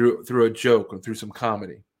through a joke or through some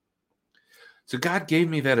comedy. So God gave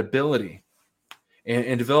me that ability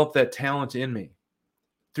and developed that talent in me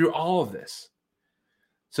through all of this.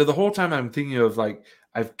 So the whole time I'm thinking of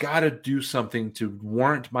I've got to do something to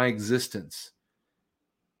warrant my existence.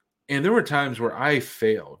 And there were times where I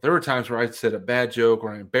failed. There were times where I said a bad joke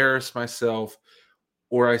or I embarrassed myself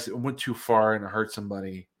or I went too far and I hurt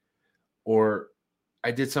somebody or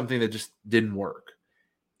I did something that just didn't work.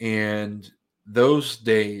 And those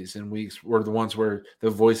days and weeks were the ones where the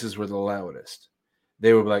voices were the loudest.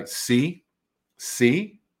 They were like, see,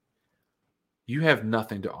 you have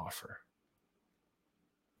nothing to offer.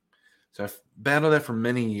 So I've battled that for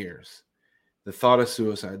many years. The thought of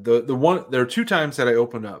suicide. There are 2 times that I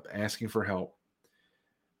opened up asking for help.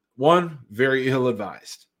 One, very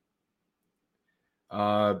ill-advised.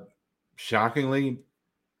 Shockingly,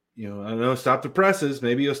 I don't know, stop the presses.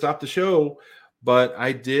 Maybe you'll stop the show. But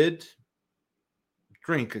I did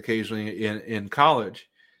drink occasionally in college.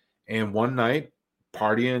 And one night,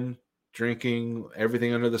 partying, drinking,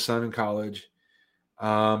 everything under the sun in college,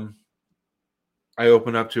 I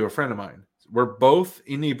opened up to a friend of mine. We're both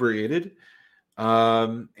inebriated.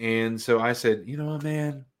 And so I said, you know what,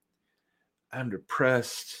 man, I'm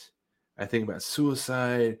depressed. I think about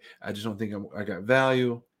suicide. I just don't think I got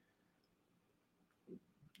value.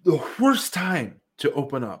 The worst time to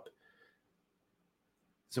open up.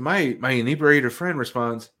 So my inebriated friend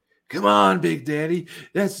responds, "Come on, Big Daddy,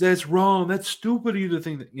 that's wrong. That's stupid of you to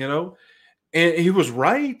think that, you know." And he was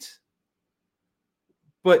right.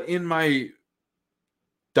 But in my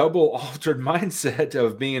double altered mindset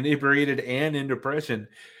of being inebriated and in depression,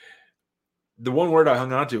 the one word I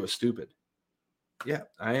hung on to was stupid. Yeah,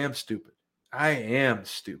 I am stupid. I am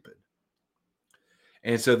stupid.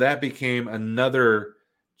 And so that became another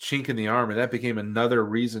chink in the armor. That became another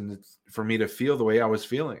reason for me to feel the way I was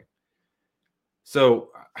feeling.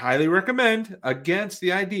 So highly recommend against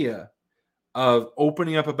the idea of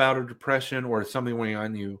opening up about a depression or something weighing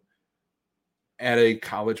on you at a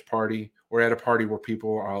college party or at a party where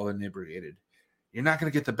people are all inebriated. You're not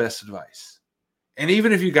going to get the best advice. And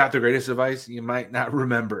even if you got the greatest advice, you might not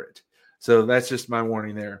remember it. So that's just my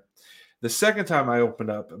warning there. The second time I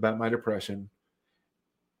opened up about my depression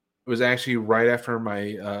was actually right after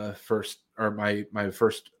my first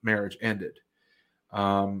marriage ended.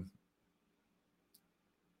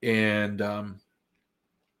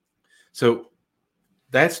 So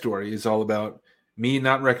that story is all about me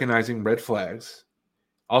not recognizing red flags.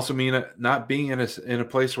 Also me not being in a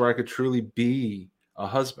place where I could truly be a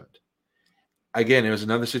husband. Again, it was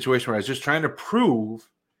another situation where I was just trying to prove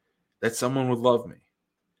that someone would love me.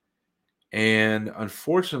 And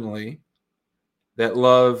unfortunately, that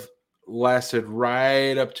love lasted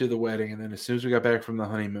right up to the wedding. And then as soon as we got back from the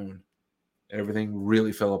honeymoon, everything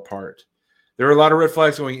really fell apart. There were a lot of red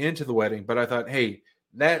flags going into the wedding, but I thought, hey,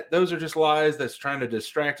 those are just lies that's trying to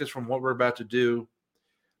distract us from what we're about to do.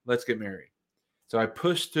 Let's get married. So I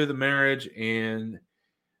pushed through the marriage, and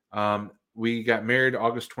we got married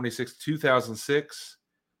August 26, 2006,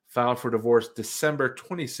 filed for divorce December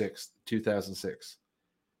 26, 2006.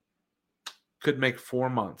 Could make 4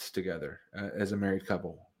 months together as a married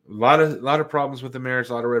couple. A lot of problems with the marriage,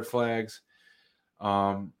 a lot of red flags.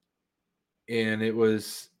 And it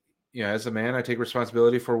was, as a man, I take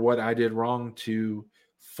responsibility for what I did wrong to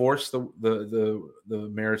force the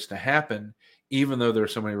marriage to happen, even though there are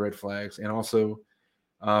so many red flags, and also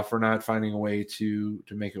for not finding a way to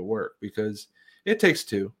make it work, because it takes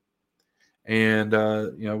two. And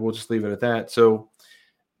we'll just leave it at that. So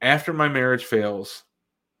after my marriage fails,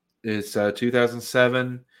 it's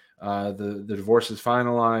 2007. The divorce is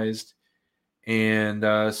finalized,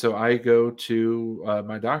 and so I go to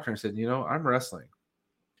my doctor and said, I'm wrestling.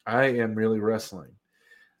 I am really wrestling,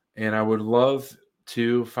 and I would love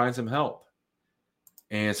to find some help.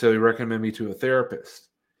 And so he recommended me to a therapist,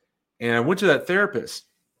 and I went to that therapist.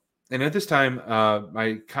 And at this time,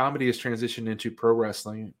 my comedy has transitioned into pro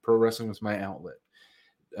wrestling. Pro wrestling was my outlet.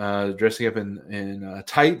 Dressing up in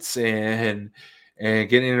tights and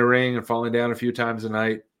getting in a ring and falling down a few times a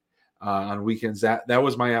night on weekends. That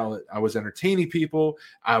was my outlet. I was entertaining people.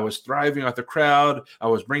 I was thriving off the crowd. I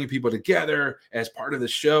was bringing people together as part of the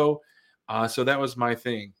show. So that was my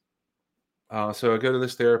thing. So I go to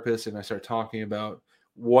this therapist and I start talking about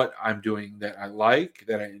what I'm doing that I like,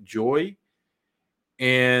 that I enjoy.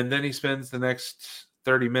 And then he spends the next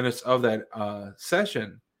 30 minutes of that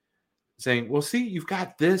session saying, well, see, you've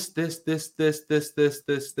got this. There's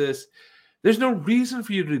no reason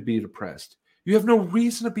for you to be depressed. You have no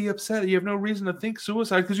reason to be upset. You have no reason to think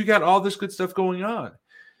suicide because you got all this good stuff going on.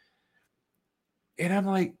 And I'm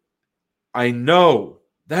like, I know.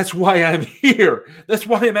 That's why I'm here. That's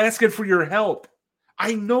why I'm asking for your help.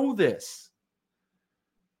 I know this.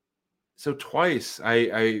 So twice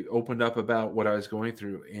I opened up about what I was going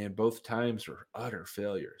through, and both times were utter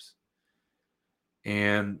failures.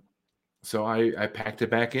 And so I packed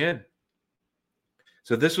it back in.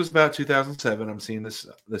 So this was about 2007. I'm seeing this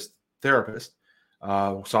therapist.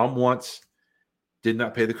 Saw him once. Did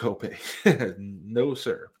not pay the copay. No,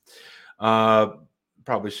 sir.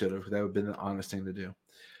 Probably should have. That would have been the honest thing to do.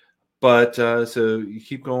 But so you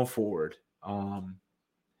keep going forward.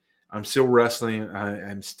 I'm still wrestling.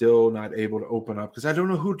 I'm still not able to open up because I don't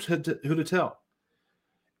know who to tell.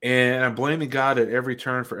 And I'm blaming God at every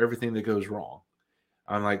turn for everything that goes wrong.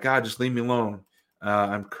 I'm like, God, just leave me alone.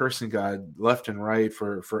 I'm cursing God left and right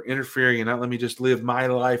for interfering and not let me just live my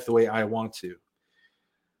life the way I want to.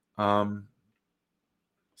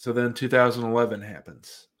 So then 2011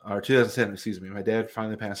 happens, or 2010, excuse me. My dad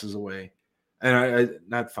finally passes away. And I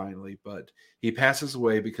not finally, but he passes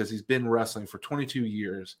away because he's been wrestling for 22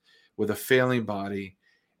 years with a failing body,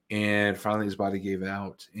 and finally his body gave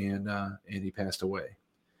out, and he passed away.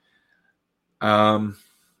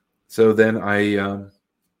 So then I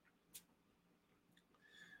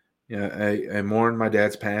mourned my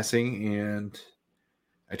dad's passing, and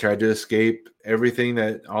I tried to escape everything,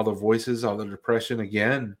 all the voices, all the depression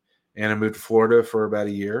again. And I moved to Florida for about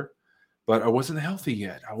a year, but I wasn't healthy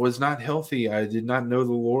yet. I was not healthy. I did not know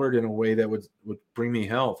the Lord in a way that would bring me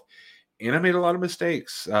health. And I made a lot of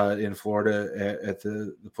mistakes in Florida at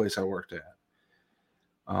the place I worked at.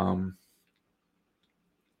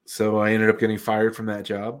 So I ended up getting fired from that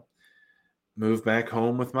job, moved back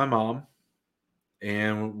home with my mom,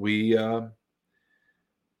 and we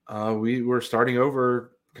were starting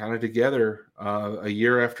over kind of together a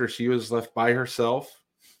year after she was left by herself,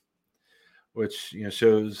 which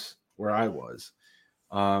shows where I was.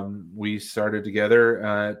 We started together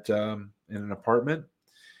in an apartment,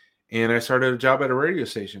 and I started a job at a radio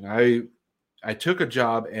station. I took a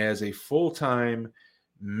job as a full-time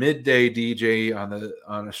midday DJ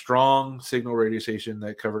on a strong signal radio station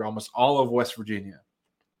that covered almost all of West Virginia.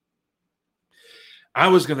 I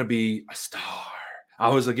was going to be a star. I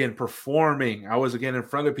was again performing. I was again in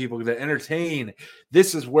front of people to entertain.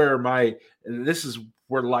 This is where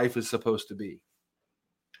life is supposed to be.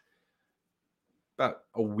 About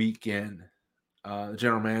a weekend, the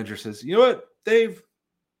general manager says, "You know what, Dave?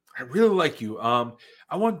 I really like you. I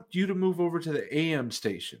want you to move over to the AM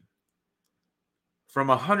station from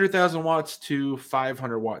 100,000 watts to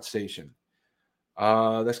 500 watt station.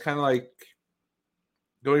 That's kind of like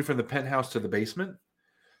going from the penthouse to the basement."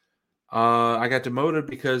 I got demoted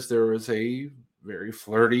because there was a very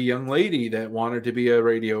flirty young lady that wanted to be a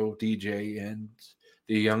radio DJ, and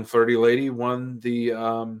the young flirty lady won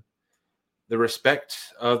the respect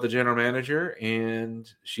of the general manager,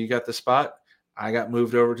 and she got the spot. I got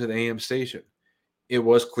moved over to the AM station. It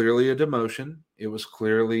was clearly a demotion. It was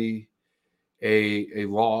clearly a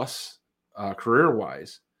loss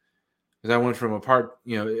career-wise, because I went from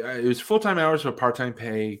it was full-time hours to a part-time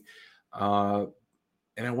pay,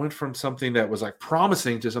 and I went from something that was like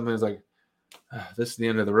promising to something that's like, this is the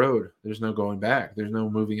end of the road. There's no going back. There's no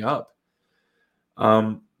moving up.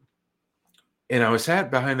 And I was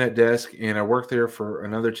sat behind that desk, and I worked there for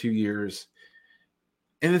another 2 years.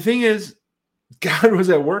 And the thing is, God was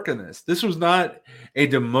at work in this. This was not a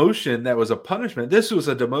demotion that was a punishment. This was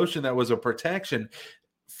a demotion that was a protection.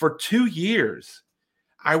 For 2 years,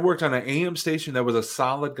 I worked on an AM station that was a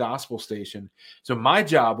solid gospel station. So my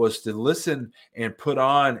job was to listen and put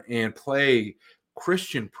on and play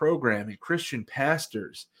Christian programming, Christian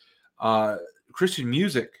pastors, Christian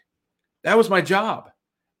music. That was my job.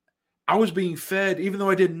 I was being fed even though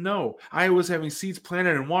I didn't know. I was having seeds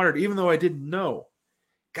planted and watered even though I didn't know.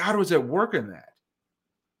 God was at work in that.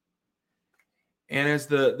 And as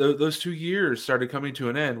those 2 years started coming to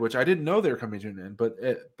an end, which I didn't know they were coming to an end,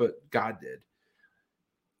 but God did.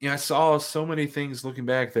 I saw so many things looking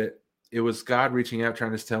back that it was God reaching out,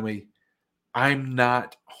 trying to tell me, I'm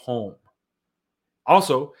not home.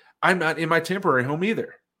 Also, I'm not in my temporary home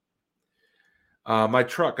either. My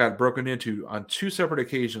truck got broken into on 2 separate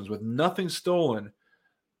occasions with nothing stolen.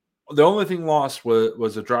 The only thing lost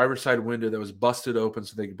was a driver's side window that was busted open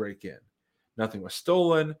so they could break in. Nothing was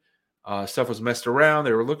stolen. Stuff was messed around.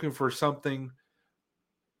 They were looking for something,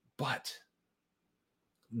 but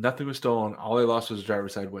nothing was stolen. All they lost was a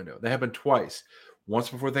driver's side window. That happened twice. Once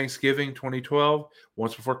before Thanksgiving 2012,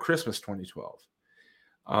 once before Christmas 2012.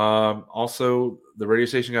 Also, the radio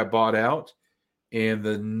station got bought out, and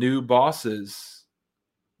the new bosses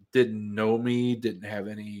didn't know me, didn't have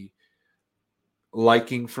any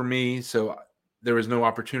liking for me, so there was no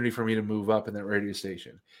opportunity for me to move up in that radio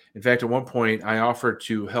station. In fact, at one point, I offered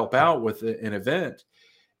to help out with an event,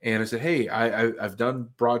 and I said, hey, I've done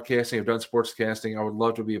broadcasting, I've done sportscasting, I would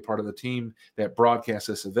love to be a part of the team that broadcasts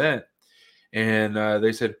this event. And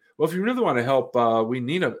they said, well, if you really want to help, we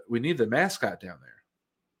need the mascot down there.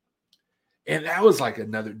 And that was like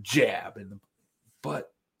another jab.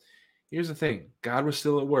 But here's the thing. God was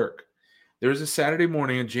still at work. There was a Saturday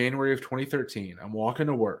morning in January of 2013. I'm walking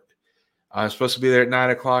to work. I'm supposed to be there at 9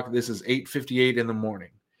 o'clock. This is 8:58 in the morning.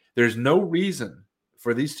 There's no reason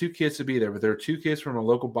for these 2 kids to be there, but there are 2 kids from a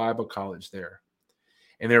local Bible college there.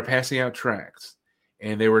 And they were passing out tracts.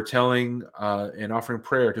 And they were telling and offering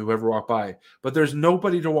prayer to whoever walked by. But there's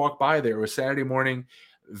nobody to walk by there. It was Saturday morning,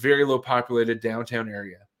 very low populated downtown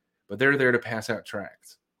area. But they're there to pass out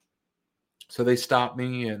tracts. So they stopped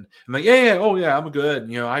me, and I'm like, yeah, I'm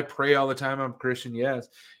good. I pray all the time. I'm a Christian, yes.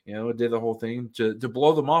 I did the whole thing to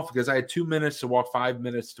blow them off because I had 2 minutes to walk 5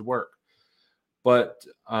 minutes to work. But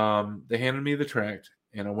they handed me the tract,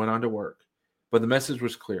 and I went on to work. But the message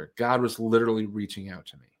was clear. God was literally reaching out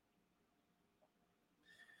to me.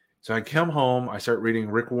 So I come home. I start reading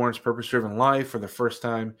Rick Warren's Purpose Driven Life for the first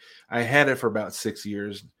time. I had it for about 6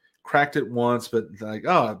 years. Cracked it once, but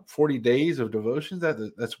 40 days of devotions?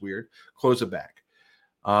 That's weird. Close it back.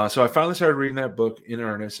 So I finally started reading that book in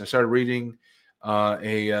earnest. I started reading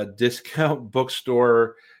a discount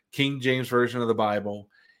bookstore King James version of the Bible.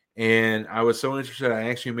 And I was so interested, I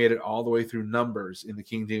actually made it all the way through Numbers in the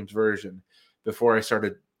King James version before I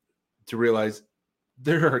started to realize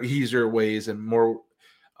there are easier ways and more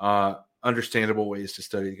understandable ways to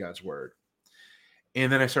study God's word.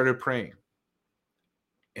 And then I started praying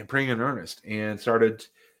in earnest, and started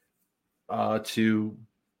to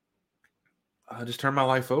just turn my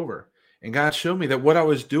life over. And God showed me that what I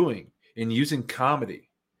was doing in using comedy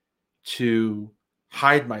to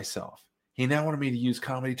hide myself, He now wanted me to use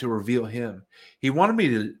comedy to reveal Him. He wanted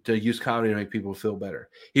me to use comedy to make people feel better.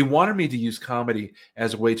 He wanted me to use comedy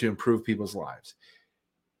as a way to improve people's lives,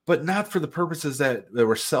 but not for the purposes that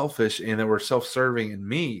were selfish and that were self-serving in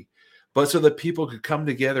me, but so that people could come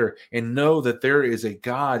together and know that there is a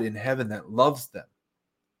God in heaven that loves them.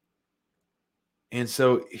 And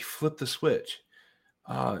so He flipped the switch.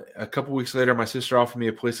 A couple weeks later, my sister offered me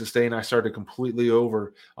a place to stay, and I started completely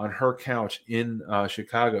over on her couch in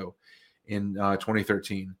Chicago in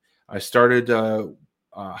 2013. I started Ha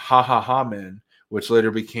Ha Ha Men, which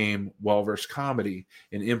later became Well-Versed Comedy,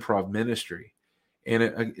 an improv ministry. And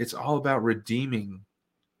it's all about redeeming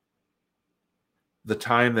the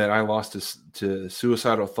time that I lost to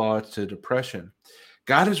suicidal thoughts, to depression.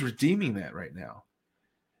 God is redeeming that right now.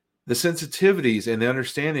 The sensitivities and the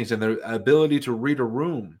understandings and the ability to read a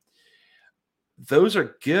room, those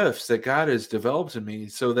are gifts that God has developed in me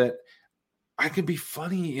so that I can be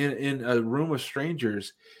funny in a room of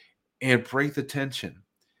strangers and break the tension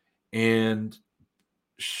and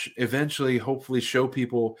eventually, hopefully, show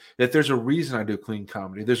people that there's a reason I do clean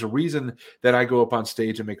comedy. There's a reason that I go up on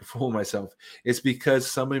stage and make a fool of myself. It's because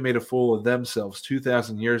somebody made a fool of themselves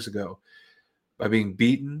 2,000 years ago by being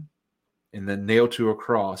beaten and then nailed to a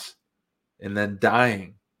cross and then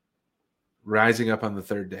dying, rising up on the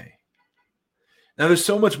third day. Now, there's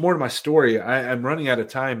so much more to my story. I'm running out of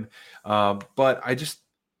time, but I just,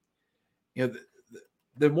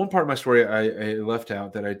 the one part of my story I left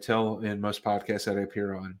out that I tell in most podcasts that I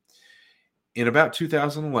appear on. In about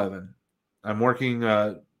 2011, I'm working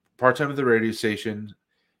part-time at the radio station,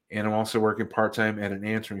 and I'm also working part-time at an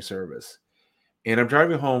answering service. And I'm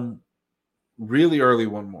driving home really early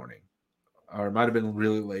one morning, or it might have been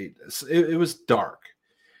really late. It was dark,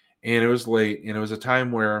 and it was late, and it was a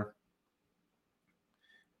time where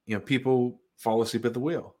people fall asleep at the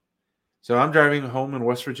wheel. So I'm driving home in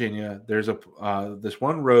West Virginia. There's this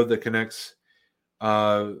one road that connects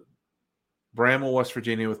Bramwell, West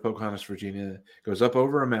Virginia with Pocahontas, Virginia. Goes up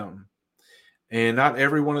over a mountain. And not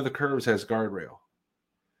every one of the curves has guardrail.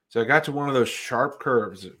 So I got to one of those sharp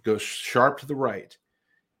curves. It goes sharp to the right.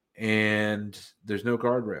 And there's no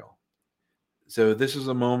guardrail. So this is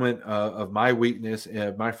a moment of my weakness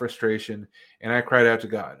and my frustration. And I cried out to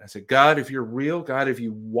God. I said, God, if you're real, God, if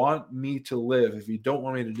you want me to live, if you don't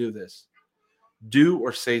want me to do this, do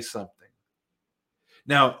or say something.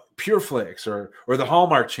 Now, PureFlix or the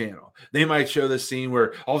Hallmark Channel, they might show this scene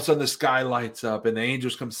where all of a sudden the sky lights up and the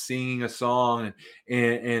angels come singing a song,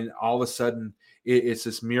 and all of a sudden it's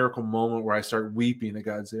this miracle moment where I start weeping that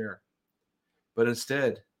God's there. But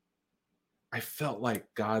instead, I felt like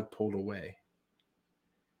God pulled away.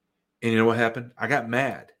 And you know what happened? I got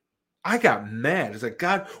mad. It's like,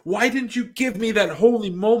 God, why didn't you give me that holy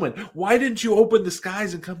moment? Why didn't you open the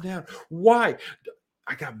skies and come down? Why?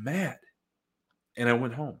 I got mad. And I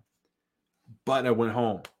went home. But I went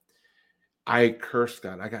home. I cursed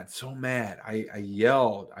God. I got so mad. I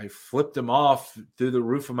yelled. I flipped him off through the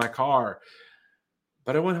roof of my car.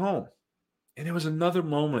 But I went home. And it was another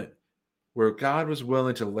moment where God was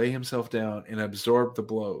willing to lay himself down and absorb the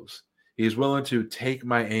blows. He was willing to take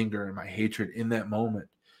my anger and my hatred in that moment,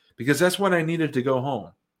 because that's when I needed to go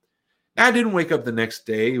home. I didn't wake up the next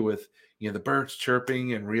day with the birds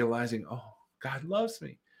chirping and realizing, oh, God loves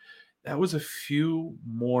me. That was a few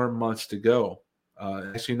more months to go.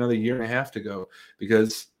 Actually, another year and a half to go,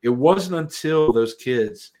 because it wasn't until those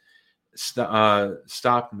kids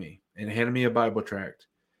stopped me and handed me a Bible tract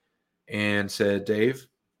and said, Dave,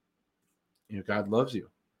 God loves you.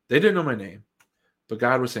 They didn't know my name, but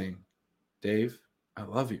God was saying, Dave, I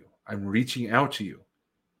love you. I'm reaching out to you.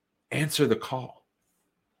 Answer the call.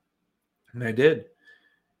 And I did.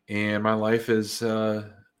 And my life has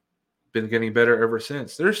been getting better ever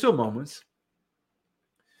since. There are still moments.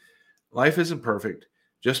 Life isn't perfect.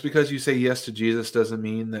 Just because you say yes to Jesus doesn't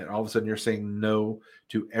mean that all of a sudden you're saying no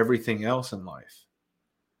to everything else in life.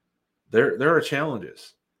 There are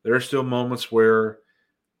challenges. There are still moments where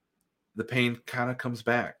the pain kind of comes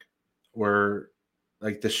back, where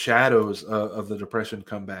like the shadows of the depression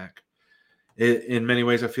come back. In many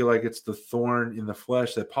ways, I feel like it's the thorn in the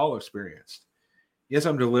flesh that Paul experienced. Yes,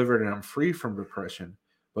 I'm delivered and I'm free from depression,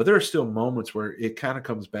 but there are still moments where it kind of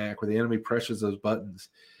comes back, where the enemy presses those buttons.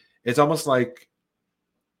 It's almost like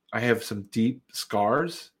I have some deep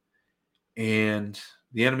scars, and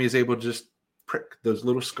the enemy is able to just prick those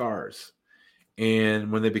little scars.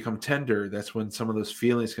 And when they become tender, that's when some of those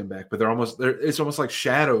feelings come back. But it's almost like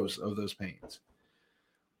shadows of those pains.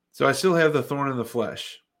 So I still have the thorn in the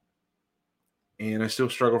flesh, and I still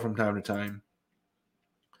struggle from time to time.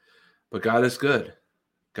 But God is good.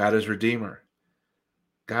 God is Redeemer.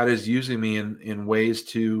 God is using me in ways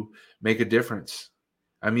to make a difference.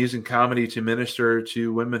 I'm using comedy to minister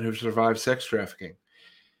to women who've survived sex trafficking.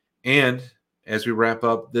 And as we wrap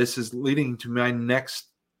up, this is leading to my next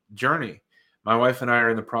journey. My wife and I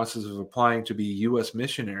are in the process of applying to be U.S.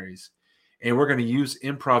 missionaries, and we're going to use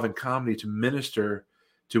improv and comedy to minister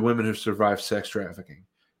to women who've survived sex trafficking,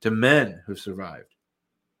 to men who've survived,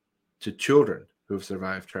 to children who've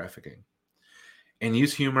survived trafficking, and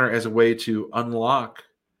use humor as a way to unlock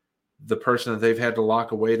the person that they've had to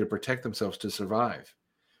lock away to protect themselves, to survive,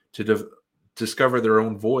 to discover their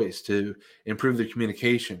own voice, to improve their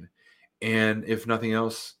communication, and if nothing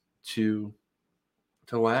else, to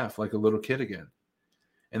laugh like a little kid again.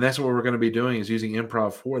 And that's what we're going to be doing, is using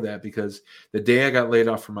improv for that, because the day I got laid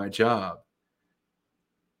off from my job,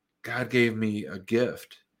 God gave me a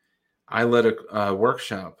gift. I led a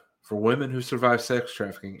workshop for women who survived sex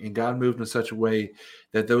trafficking, and God moved in such a way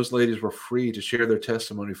that those ladies were free to share their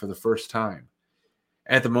testimony for the first time.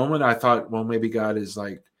 At the moment, I thought, well, maybe God is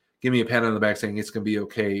like, give me a pat on the back saying it's going to be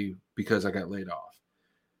okay because I got laid off.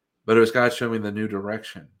 But it was God showing me the new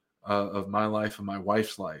direction of my life and my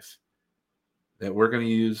wife's life, that we're going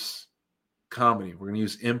to use comedy, we're going to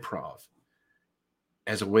use improv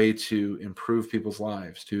as a way to improve people's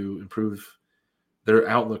lives, to improve their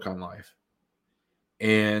outlook on life.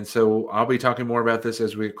 And so I'll be talking more about this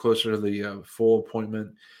as we get closer to the full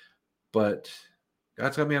appointment, but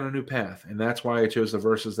God's got me on a new path, and that's why I chose the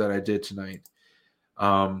verses that I did tonight.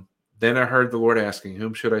 Then I heard the Lord asking,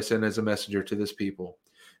 whom should I send as a messenger to this people?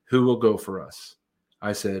 Who will go for us?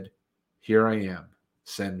 I said, here I am,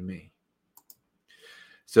 send me.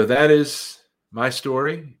 So that is my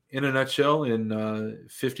story in a nutshell, in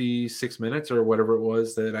 56 minutes or whatever it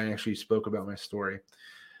was that I actually spoke about my story.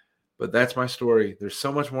 But that's my story. There's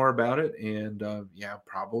so much more about it, and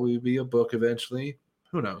probably be a book eventually.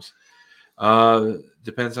 Who knows?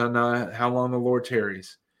 Depends on how long the Lord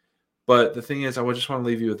tarries. But the thing is, I just want to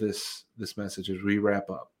leave you with this message as we wrap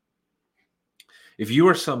up. If you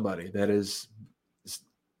are somebody that is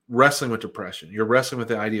wrestling with depression, you're wrestling with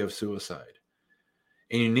the idea of suicide,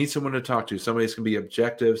 and you need someone to talk to, somebody that's going to be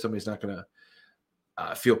objective, somebody's not going to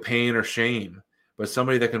feel pain or shame, but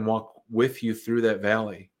somebody that can walk with you through that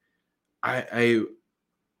valley, I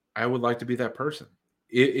would like to be that person.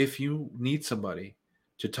 If you need somebody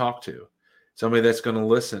to talk to, somebody that's going to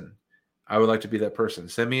listen, I would like to be that person.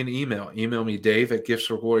 Send me an email. Email me,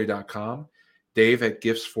 dave@giftsforglory.com,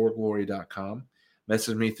 dave@giftsforglory.com.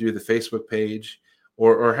 Message me through the Facebook page,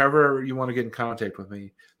 or however you want to get in contact with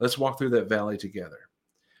me. Let's walk through that valley together.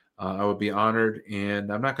 I would be honored,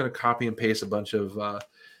 and I'm not going to copy and paste a bunch of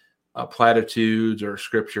platitudes or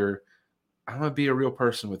scripture. I'm going to be a real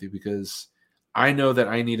person with you, because I know that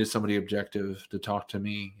I needed somebody objective to talk to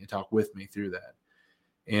me and talk with me through that.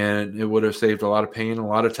 And it would have saved a lot of pain, a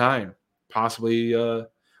lot of time, possibly would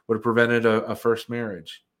have prevented a first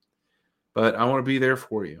marriage. But I want to be there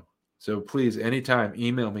for you. So please, anytime,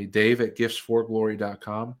 email me,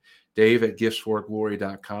 dave@giftsforglory.com,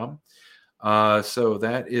 dave@giftsforglory.com. So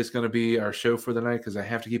that is going to be our show for the night, because I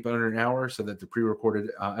have to keep it under an hour so that the pre-recorded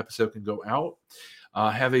episode can go out.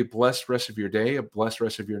 Have a blessed rest of your day, a blessed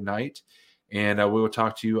rest of your night, and we will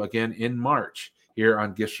talk to you again in March here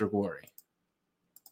on Gifts for Glory.